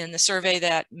that in the survey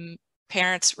that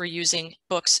parents were using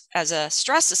books as a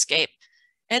stress escape.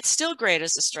 And it's still great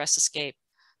as a stress escape,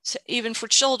 so even for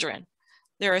children.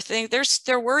 They're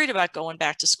worried about going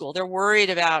back to school. They're worried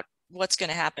about what's going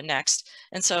to happen next.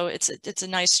 And so it's a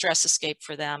nice stress escape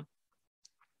for them.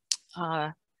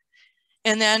 And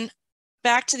then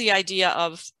back to the idea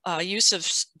of use of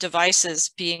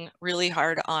devices being really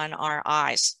hard on our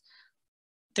eyes.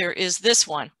 There is this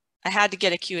one. I had to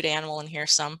get a cute animal in here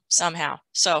somehow.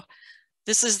 So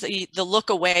this is the look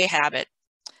away habit.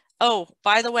 Oh,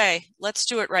 by the way, let's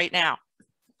do it right now.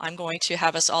 I'm going to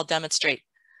have us all demonstrate.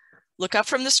 Look up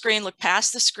from the screen, look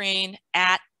past the screen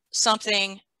at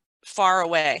something far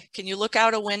away. Can you look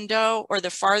out a window or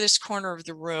the farthest corner of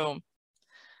the room?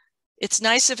 It's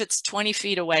nice if it's 20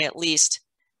 feet away at least.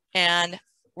 And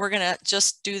we're gonna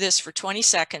just do this for 20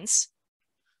 seconds.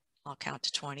 I'll count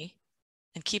to 20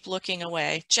 and keep looking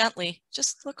away gently.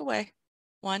 Just look away.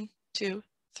 1, 2,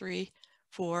 3,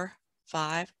 4,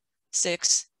 5,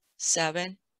 6,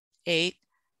 7, 8,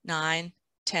 9,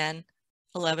 10,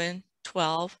 11,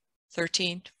 12,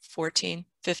 13, 14,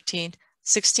 15,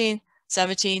 16,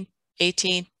 17,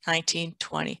 18, 19,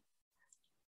 20.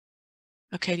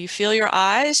 Okay, do you feel your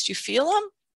eyes? Do you feel them?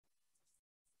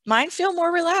 Mine feel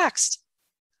more relaxed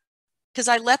because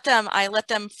I let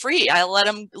them free. I let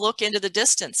them look into the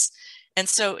distance. And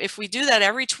so if we do that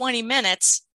every 20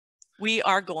 minutes, we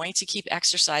are going to keep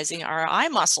exercising our eye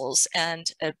muscles and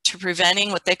to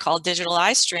preventing what they call digital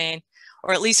eye strain,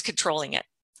 or at least controlling it.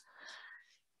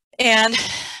 And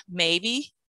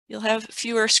maybe you'll have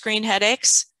fewer screen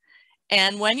headaches.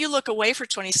 And when you look away for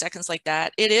 20 seconds like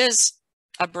that, it is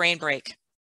a brain break.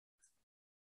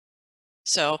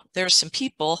 So there's some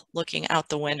people looking out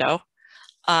the window.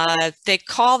 They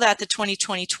call that the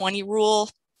 20-20-20 rule.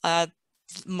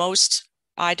 Most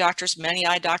eye doctors, many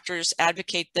eye doctors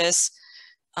advocate this,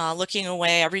 looking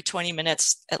away every 20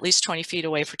 minutes, at least 20 feet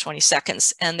away for 20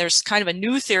 seconds. And there's kind of a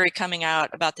new theory coming out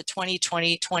about the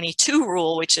 20-20-22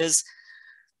 rule, which is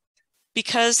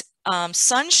because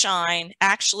sunshine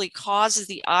actually causes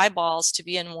the eyeballs to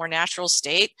be in a more natural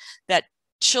state, that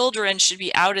children should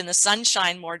be out in the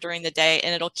sunshine more during the day,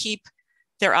 and it'll keep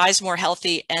their eyes more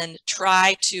healthy and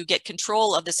try to get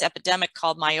control of this epidemic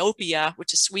called myopia,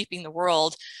 which is sweeping the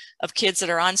world, of kids that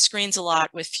are on screens a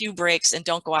lot with few breaks and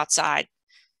don't go outside.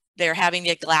 They're having to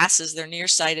get glasses, they're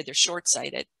nearsighted, they're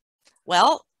short-sighted.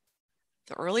 Well,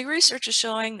 the early research is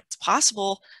showing it's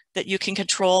possible that you can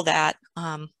control that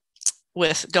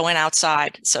with going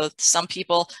outside. So some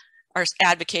people are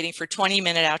advocating for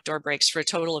 20-minute outdoor breaks for a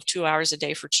total of 2 hours a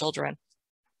day for children.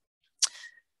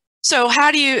 So how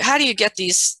do you get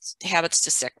these habits to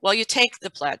stick? Well, you take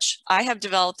the pledge. I have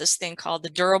developed this thing called the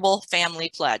Durable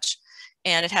Family Pledge,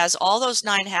 and it has all those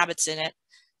 9 habits in it.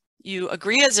 You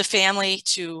agree as a family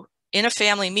to, in a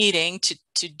family meeting, to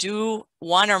do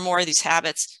one or more of these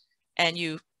habits, and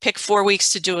you pick 4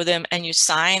 weeks to do them, and you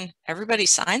sign, everybody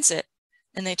signs it,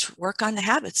 and they work on the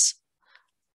habits.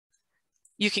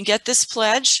 You can get this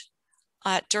pledge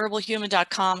at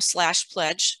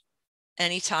durablehuman.com/pledge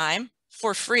anytime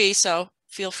for free, so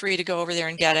feel free to go over there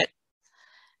and get it.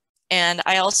 And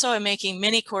I also am making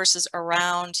mini courses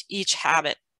around each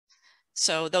habit.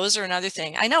 So those are another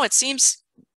thing. I know it seems,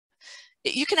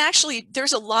 you can actually,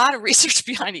 there's a lot of research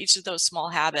behind each of those small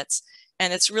habits,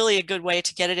 and it's really a good way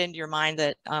to get it into your mind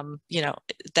that, you know,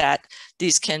 that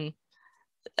these can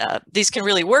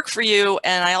really work for you.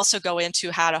 And I also go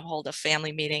into how to hold a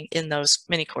family meeting in those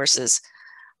mini courses.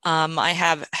 I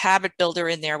have Habit Builder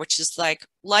in there, which is like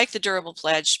the Durable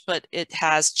Pledge, but it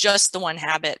has just the one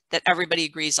habit that everybody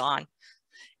agrees on.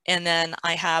 And then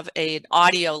I have an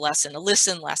audio lesson, a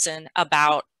listen lesson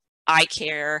about eye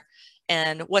care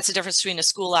and what's the difference between a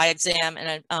school eye exam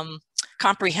and a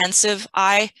comprehensive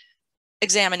eye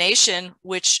examination,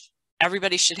 which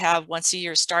everybody should have once a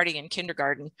year starting in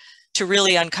kindergarten, to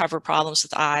really uncover problems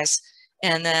with eyes.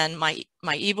 And then my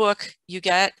ebook you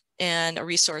get, and a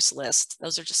resource list.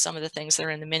 Those are just some of the things that are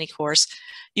in the mini course.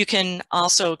 You can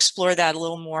also explore that a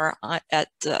little more at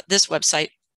this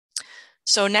website.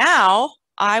 So now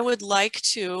I would like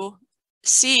to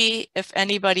see if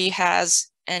anybody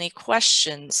has any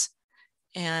questions.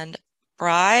 And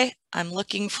Bri, I'm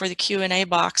looking for the Q&A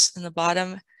box in the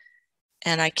bottom,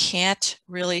 and I can't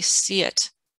really see it.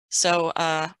 So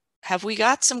have we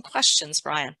got some questions,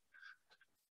 Brian?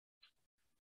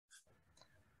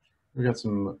 We got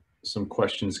some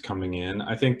questions coming in.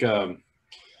 I think one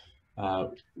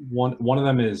of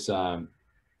them is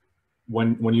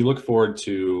when you look forward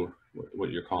to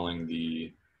what you're calling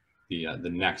the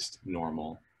next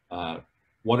normal,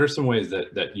 what are some ways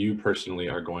that you personally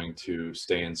are going to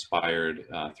stay inspired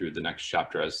through the next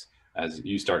chapter as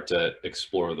you start to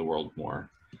explore the world more?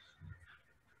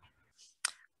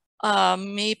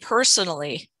 Me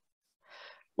personally,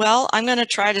 well, I'm going to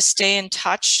try to stay in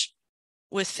touch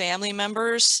with family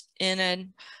members in a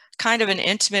kind of an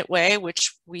intimate way,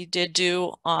 which we did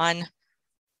do on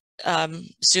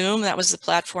Zoom. That was the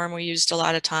platform we used a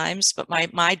lot of times. But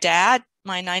my dad,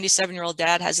 my 97-year-old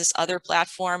dad, has this other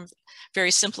platform,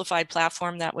 very simplified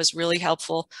platform that was really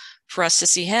helpful for us to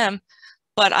see him.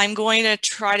 But I'm going to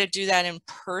try to do that in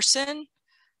person.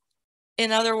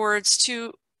 In other words,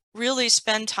 to really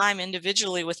spend time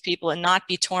individually with people and not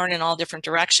be torn in all different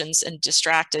directions and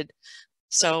distracted.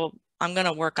 So I'm going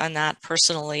to work on that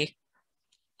personally,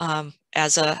 and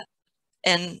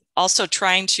also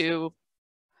trying to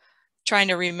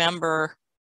remember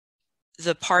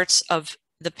the parts of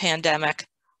the pandemic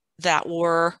that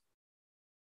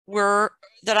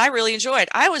that I really enjoyed.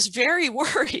 I was very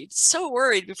worried, so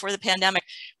worried before the pandemic.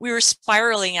 We were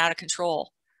spiraling out of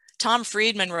control. Tom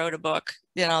Friedman wrote a book,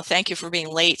 Thank You for Being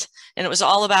Late. And it was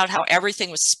all about how everything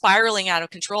was spiraling out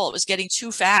of control. It was getting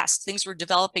too fast. Things were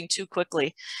developing too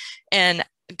quickly. And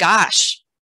gosh,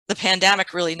 the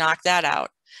pandemic really knocked that out.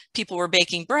 People were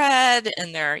baking bread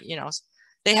and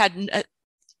they had,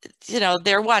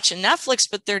 they're watching Netflix,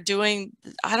 but they're doing,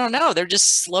 I don't know, they're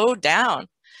just slowed down.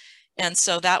 And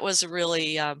so that was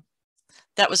really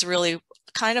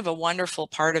kind of a wonderful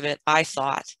part of it, I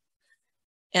thought.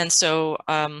 And so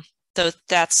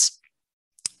that's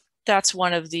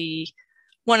one of the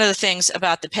things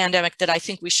about the pandemic that I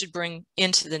think we should bring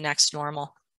into the next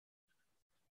normal.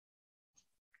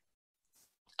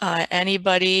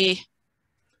 Anybody?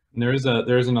 There's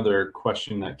another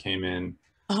question that came in.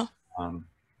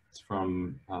 It's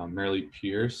from Marilee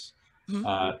Pierce. Mm-hmm.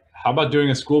 How about doing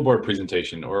a school board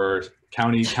presentation or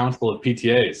county council of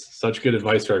PTAs? Such good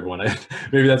advice for everyone.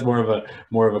 Maybe that's more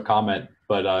of a comment,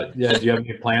 but yeah, do you have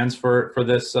any plans for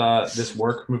this this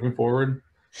work moving forward?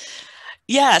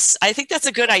 Yes, I think that's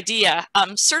a good idea.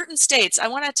 Certain states, I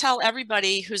want to tell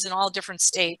everybody who's in all different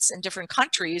states and different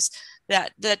countries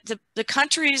that the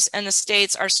countries and the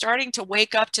states are starting to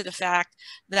wake up to the fact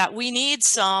that we need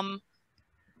some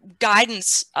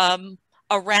guidance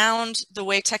around the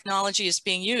way technology is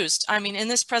being used. I mean, in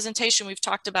this presentation, we've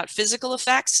talked about physical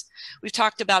effects, we've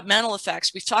talked about mental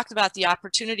effects, we've talked about the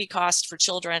opportunity cost for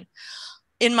children.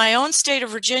 In my own state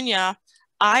of Virginia,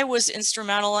 I was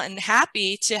instrumental and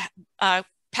happy to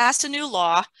pass a new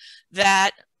law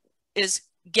that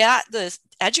get the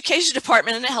education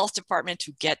department and the health department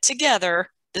to get together.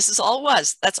 This is all it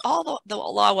was. That's all the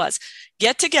law was.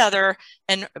 Get together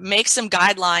and make some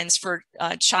guidelines for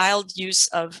child use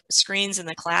of screens in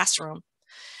the classroom.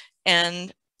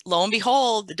 And lo and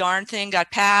behold, the darn thing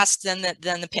got passed. Then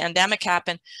the pandemic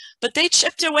happened, but they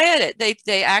chipped away at it.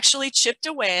 They actually chipped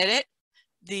away at it.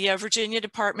 The Virginia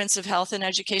Departments of Health and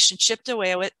Education chipped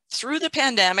away at it through the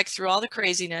pandemic, through all the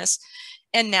craziness.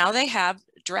 And now they have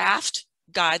draft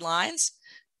guidelines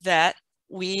that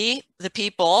we, the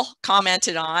people,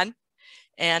 commented on.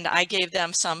 And I gave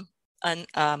them some,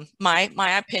 my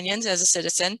opinions as a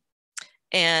citizen.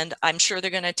 And I'm sure they're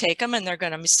going to take them and they're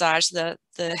going to massage the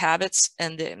habits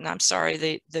and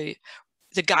the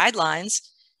guidelines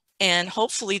and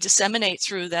hopefully disseminate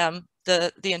through them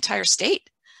the entire state.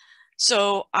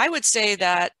 So I would say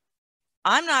that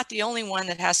I'm not the only one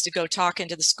that has to go talk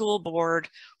into the school board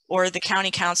or the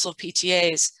county council of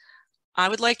PTAs. I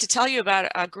would like to tell you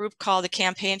about a group called the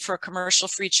Campaign for a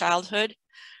Commercial-Free Childhood.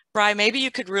 Brian, maybe you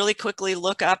could really quickly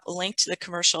look up a link to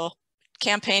the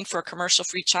Campaign for a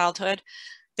Commercial-Free Childhood.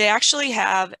 They actually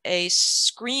have a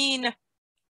screen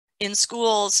in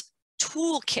schools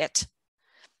toolkit,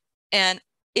 and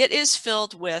it is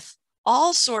filled with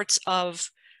all sorts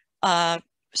of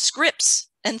scripts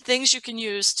and things you can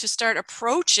use to start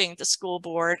approaching the school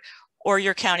board or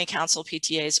your county council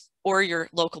PTAs or your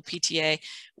local PTA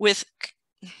with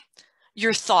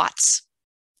your thoughts,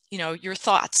 your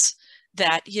thoughts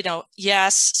that,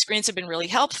 yes, screens have been really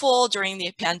helpful during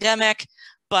the pandemic,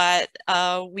 but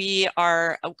we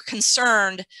are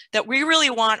concerned that we really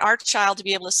want our child to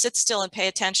be able to sit still and pay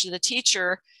attention to the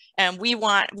teacher. And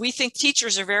we think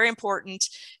teachers are very important,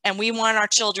 and we want our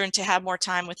children to have more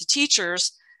time with the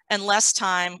teachers and less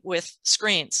time with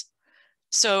screens.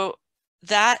 So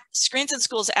that Screens in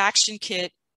Schools Action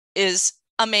Kit is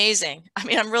amazing. I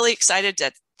mean, I'm really excited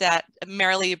that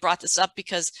Marilee brought this up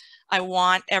because I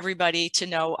want everybody to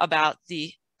know about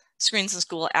the Screens in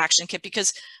School Action Kit,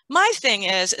 because my thing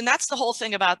is, and that's the whole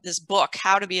thing about this book,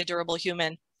 How to Be a Durable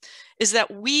Human, is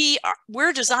that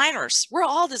we're designers. We're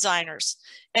all designers.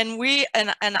 And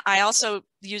I also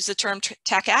use the term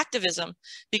tech activism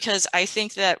because I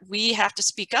think that we have to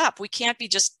speak up. We can't be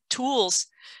just tools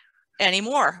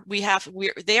anymore.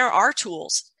 They are our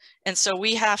tools. And so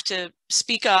we have to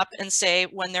speak up and say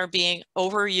when they're being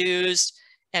overused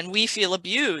and we feel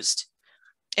abused.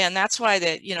 And that's why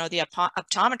the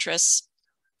optometrists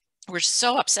were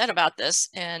so upset about this.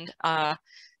 And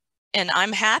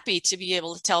I'm happy to be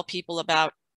able to tell people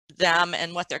about them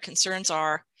and what their concerns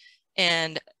are.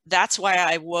 And that's why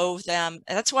I wove them.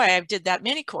 That's why I did that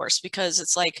mini course, because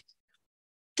it's like,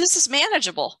 this is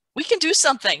manageable. We can do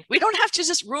something. We don't have to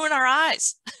just ruin our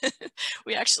eyes.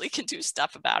 We actually can do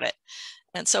stuff about it.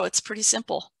 And so it's pretty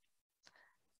simple.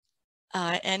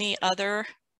 Any other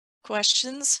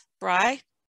questions, Bri?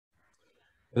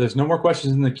 There's no more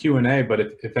questions in the Q&A, but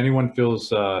if anyone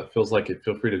feels like it,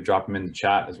 feel free to drop them in the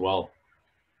chat as well.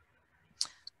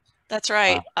 That's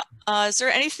right. Is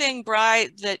there anything, Bri,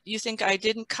 that you think I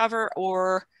didn't cover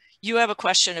or you have a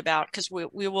question about? Because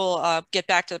we will get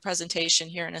back to the presentation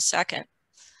here in a second,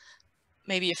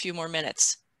 maybe a few more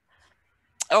minutes.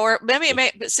 Or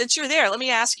maybe, since you're there, let me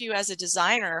ask you as a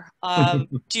designer,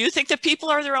 do you think that people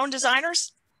are their own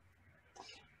designers?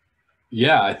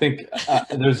 Yeah, I think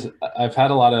I've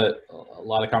had a lot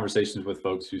of conversations with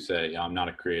folks who say, I'm not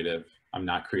a creative. I'm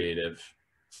not creative.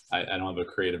 I don't have a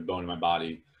creative bone in my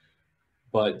body.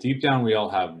 But deep down, we all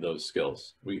have those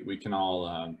skills. We can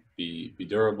all be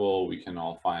durable. We can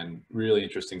all find really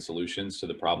interesting solutions to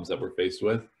the problems that we're faced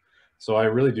with. So I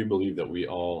really do believe that we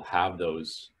all have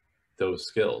those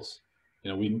skills.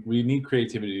 You know, we need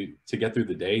creativity to get through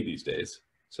the day these days.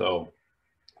 So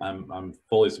I'm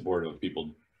fully supportive of people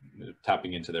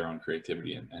tapping into their own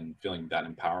creativity and feeling that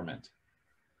empowerment.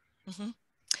 Mm-hmm.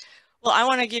 Well, I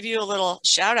want to give you a little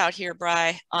shout out here,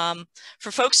 Bry.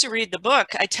 For folks who read the book,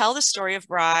 I tell the story of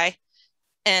Bry,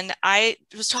 and I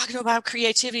was talking about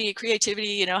creativity,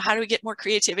 you know, how do we get more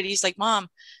creativity? He's like, Mom,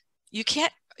 you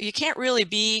can't really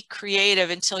be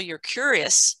creative until you're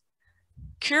curious.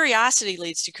 Curiosity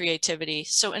leads to creativity.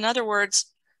 So in other words,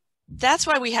 that's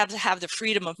why we have to have the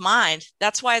freedom of mind.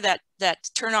 That's why that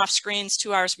turn off screens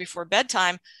 2 hours before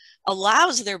bedtime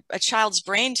allows a child's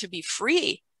brain to be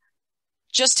free,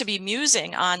 just to be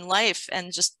musing on life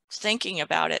and just thinking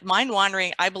about it. Mind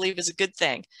wandering, I believe, is a good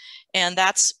thing, and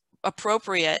that's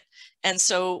appropriate. And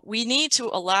so we need to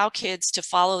allow kids to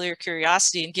follow their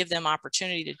curiosity and give them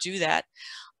opportunity to do that.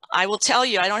 I will tell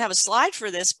you, I don't have a slide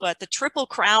for this, but the triple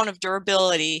crown of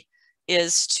durability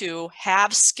is to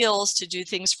have skills to do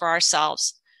things for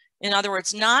ourselves. In other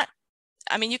words,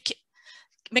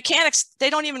 mechanics, they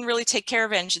don't even really take care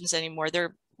of engines anymore.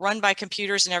 They're run by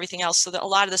computers and everything else. So that a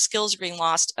lot of the skills are being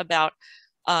lost about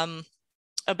how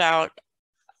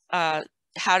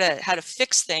to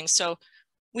fix things. So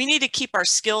we need to keep our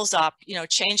skills up, you know,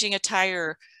 changing a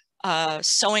tire,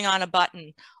 sewing on a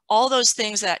button, all those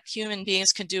things that human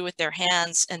beings can do with their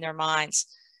hands and their minds.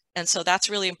 And so that's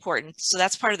really important. So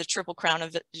that's part of the triple crown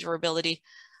of durability.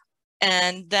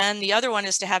 And then the other one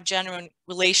is to have genuine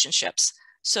relationships.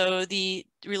 So the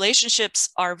relationships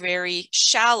are very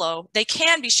shallow. They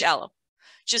can be shallow,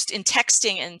 just in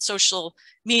texting and social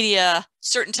media,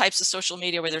 certain types of social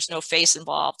media where there's no face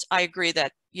involved. I agree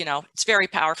that, you know, it's very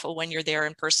powerful when you're there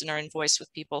in person or in voice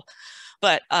with people.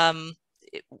 But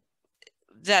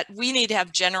that we need to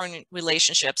have genuine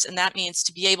relationships, and that means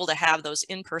to be able to have those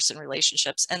in-person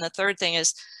relationships. And the third thing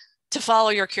is to follow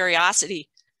your curiosity.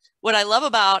 What I love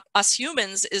about us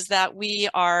humans is that we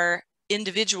are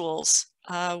individuals.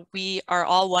 We are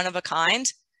all one of a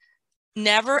kind,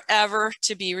 never ever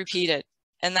to be repeated.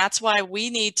 And that's why we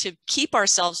need to keep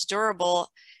ourselves durable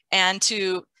and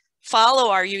to follow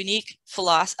our unique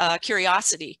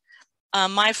curiosity.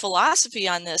 My philosophy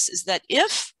on this is that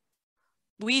if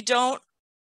we don't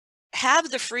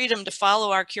have the freedom to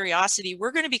follow our curiosity,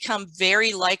 we're going to become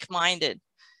very like-minded.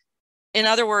 In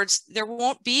other words, there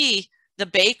won't be the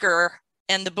baker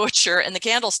and the butcher and the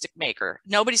candlestick maker.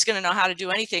 Nobody's going to know how to do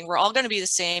anything. We're all going to be the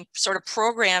same, sort of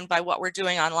programmed by what we're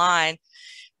doing online.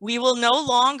 We will no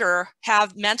longer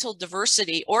have mental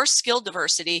diversity or skill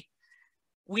diversity.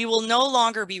 We will no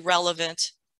longer be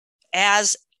relevant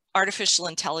as artificial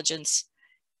intelligence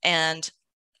and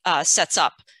sets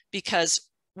up, because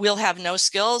we'll have no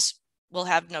skills, we'll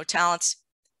have no talents,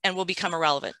 and we'll become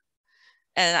irrelevant.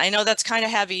 And I know that's kind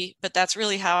of heavy, but that's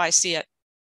really how I see it,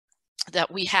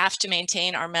 that we have to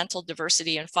maintain our mental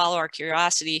diversity and follow our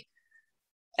curiosity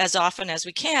as often as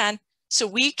we can, so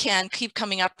we can keep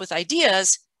coming up with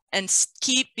ideas and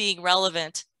keep being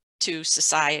relevant to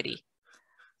society.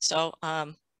 So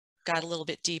got a little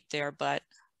bit deep there, but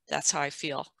that's how I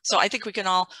feel. So I think we can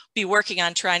all be working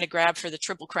on trying to grab for the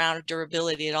triple crown of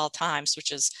durability at all times,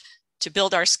 which is to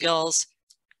build our skills,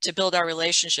 to build our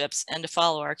relationships, and to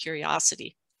follow our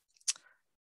curiosity.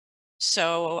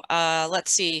 So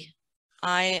let's see.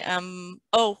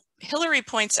 Hillary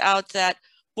points out that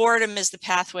boredom is the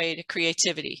pathway to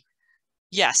creativity.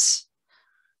 Yes,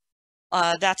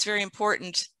 that's very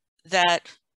important.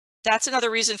 That's another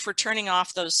reason for turning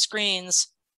off those screens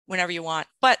whenever you want,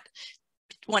 but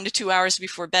 1 to 2 hours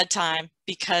before bedtime,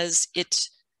 because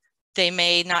they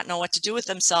may not know what to do with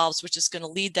themselves, which is going to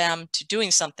lead them to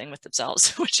doing something with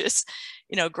themselves, which is,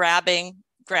 you know, grabbing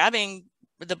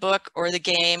the book or the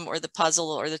game or the puzzle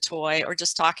or the toy, or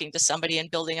just talking to somebody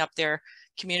and building up their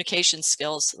communication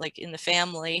skills, like in the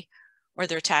family, or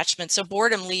their attachment. So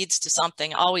boredom leads to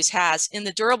something, always has. In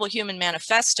the Durable Human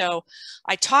Manifesto,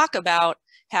 I talk about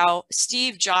how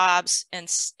Steve Jobs and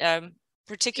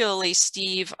particularly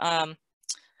Steve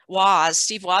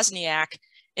Wozniak,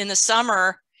 in the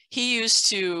summer, he used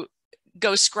to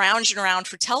go scrounging around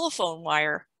for telephone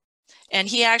wire. And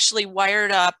he actually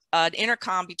wired up an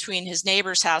intercom between his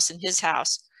neighbor's house and his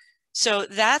house. So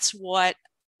that's what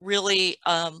really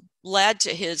led to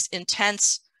his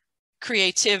intense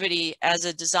creativity as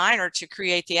a designer to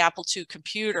create the Apple II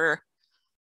computer.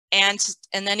 And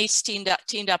then he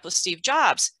teamed up with Steve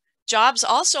Jobs. Jobs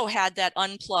also had that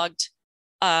unplugged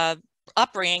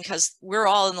upbringing, because we're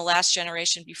all in the last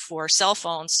generation before cell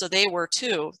phones. So they were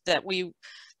too,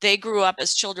 they grew up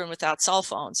as children without cell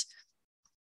phones.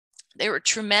 They were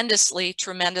tremendously,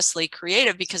 tremendously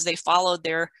creative because they followed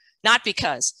not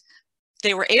because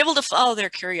they were able to follow their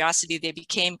curiosity, they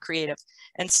became creative.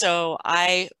 And so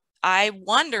I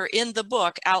wonder in the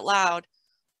book out loud,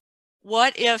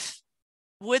 would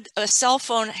a cell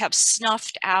phone have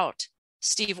snuffed out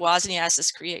Steve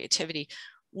Wozniak's creativity?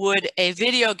 Would a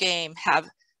video game have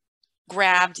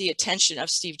grabbed the attention of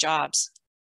Steve Jobs?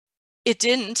 It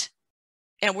didn't.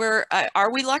 And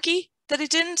are we lucky that it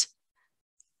didn't?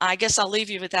 I guess I'll leave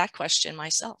you with that question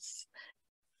myself.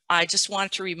 I just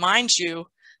want to remind you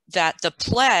that the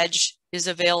pledge is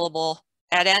available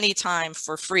at any time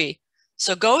for free.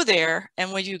 So go there,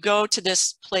 and when you go to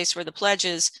this place where the pledge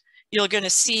is, you're going to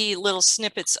see little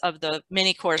snippets of the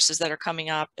mini courses that are coming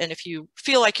up. And if you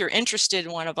feel like you're interested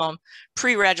in one of them,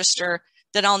 pre-register,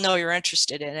 then I'll know you're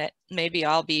interested in it. Maybe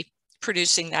I'll be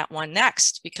producing that one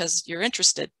next because you're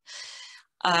interested.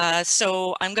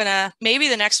 So maybe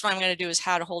the next one I'm going to do is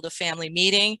how to hold a family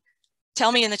meeting.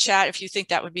 Tell me in the chat if you think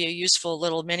that would be a useful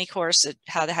little mini course at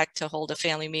how the heck to hold a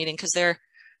family meeting, because they're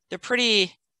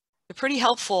pretty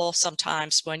helpful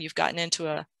sometimes when you've gotten into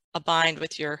a bind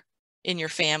in your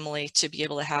family to be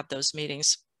able to have those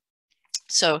meetings.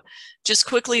 So just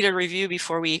quickly to review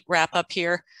before we wrap up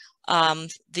here,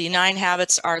 the 9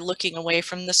 habits are looking away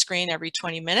from the screen every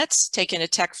 20 minutes, taking a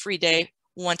tech-free day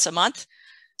once a month,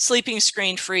 sleeping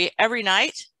screen-free every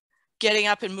night, getting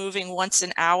up and moving once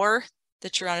an hour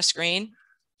that you're on a screen,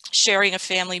 sharing a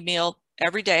family meal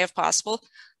every day if possible,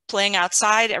 playing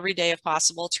outside every day if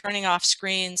possible, turning off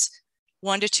screens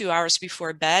 1 to 2 hours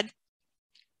before bed,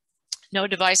 no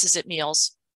devices at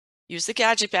meals, use the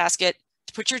gadget basket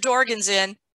to put your Dorgans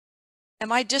in.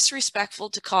 Am I disrespectful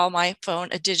to call my phone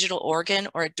a digital organ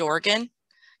or a Dorgan?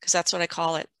 Because that's what I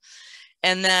call it.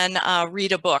 And then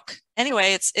read a book.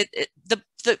 Anyway,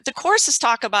 the courses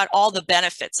talk about all the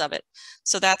benefits of it.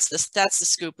 So that's the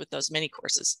scoop with those mini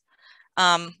courses.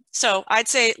 So I'd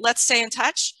say let's stay in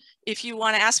touch. If you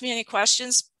want to ask me any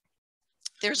questions,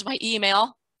 there's my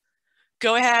email.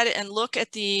 Go ahead and look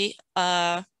at the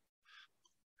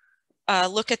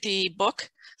book.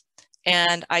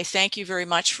 And I thank you very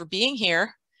much for being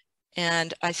here.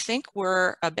 And I think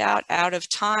we're about out of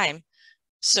time.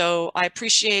 So I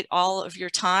appreciate all of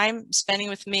your time spending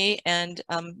with me, and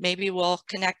maybe we'll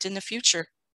connect in the future.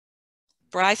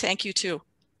 Bri, thank you too.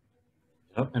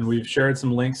 Yep, and we've shared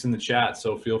some links in the chat,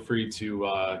 so feel free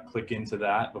to click into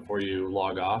that before you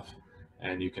log off,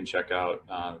 and you can check out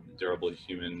Durable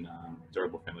Human,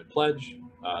 Durable Family Pledge,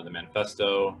 the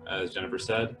manifesto, as Jennifer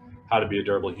said, How to Be a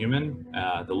Durable Human,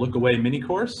 the Look Away mini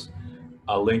course,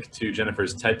 a link to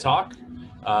Jennifer's TED Talk,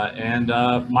 and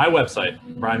my website,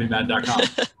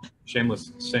 brianmcmadden.com.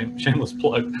 shameless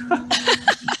plug.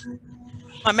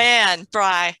 My man,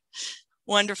 Bri,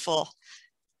 wonderful.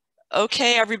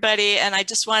 Okay, everybody, and I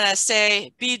just want to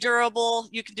say, be durable.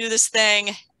 You can do this thing,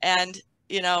 and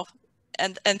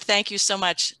and thank you so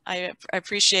much. I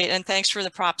appreciate it, and thanks for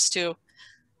the props too.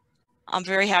 I'm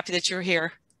very happy that you're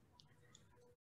here.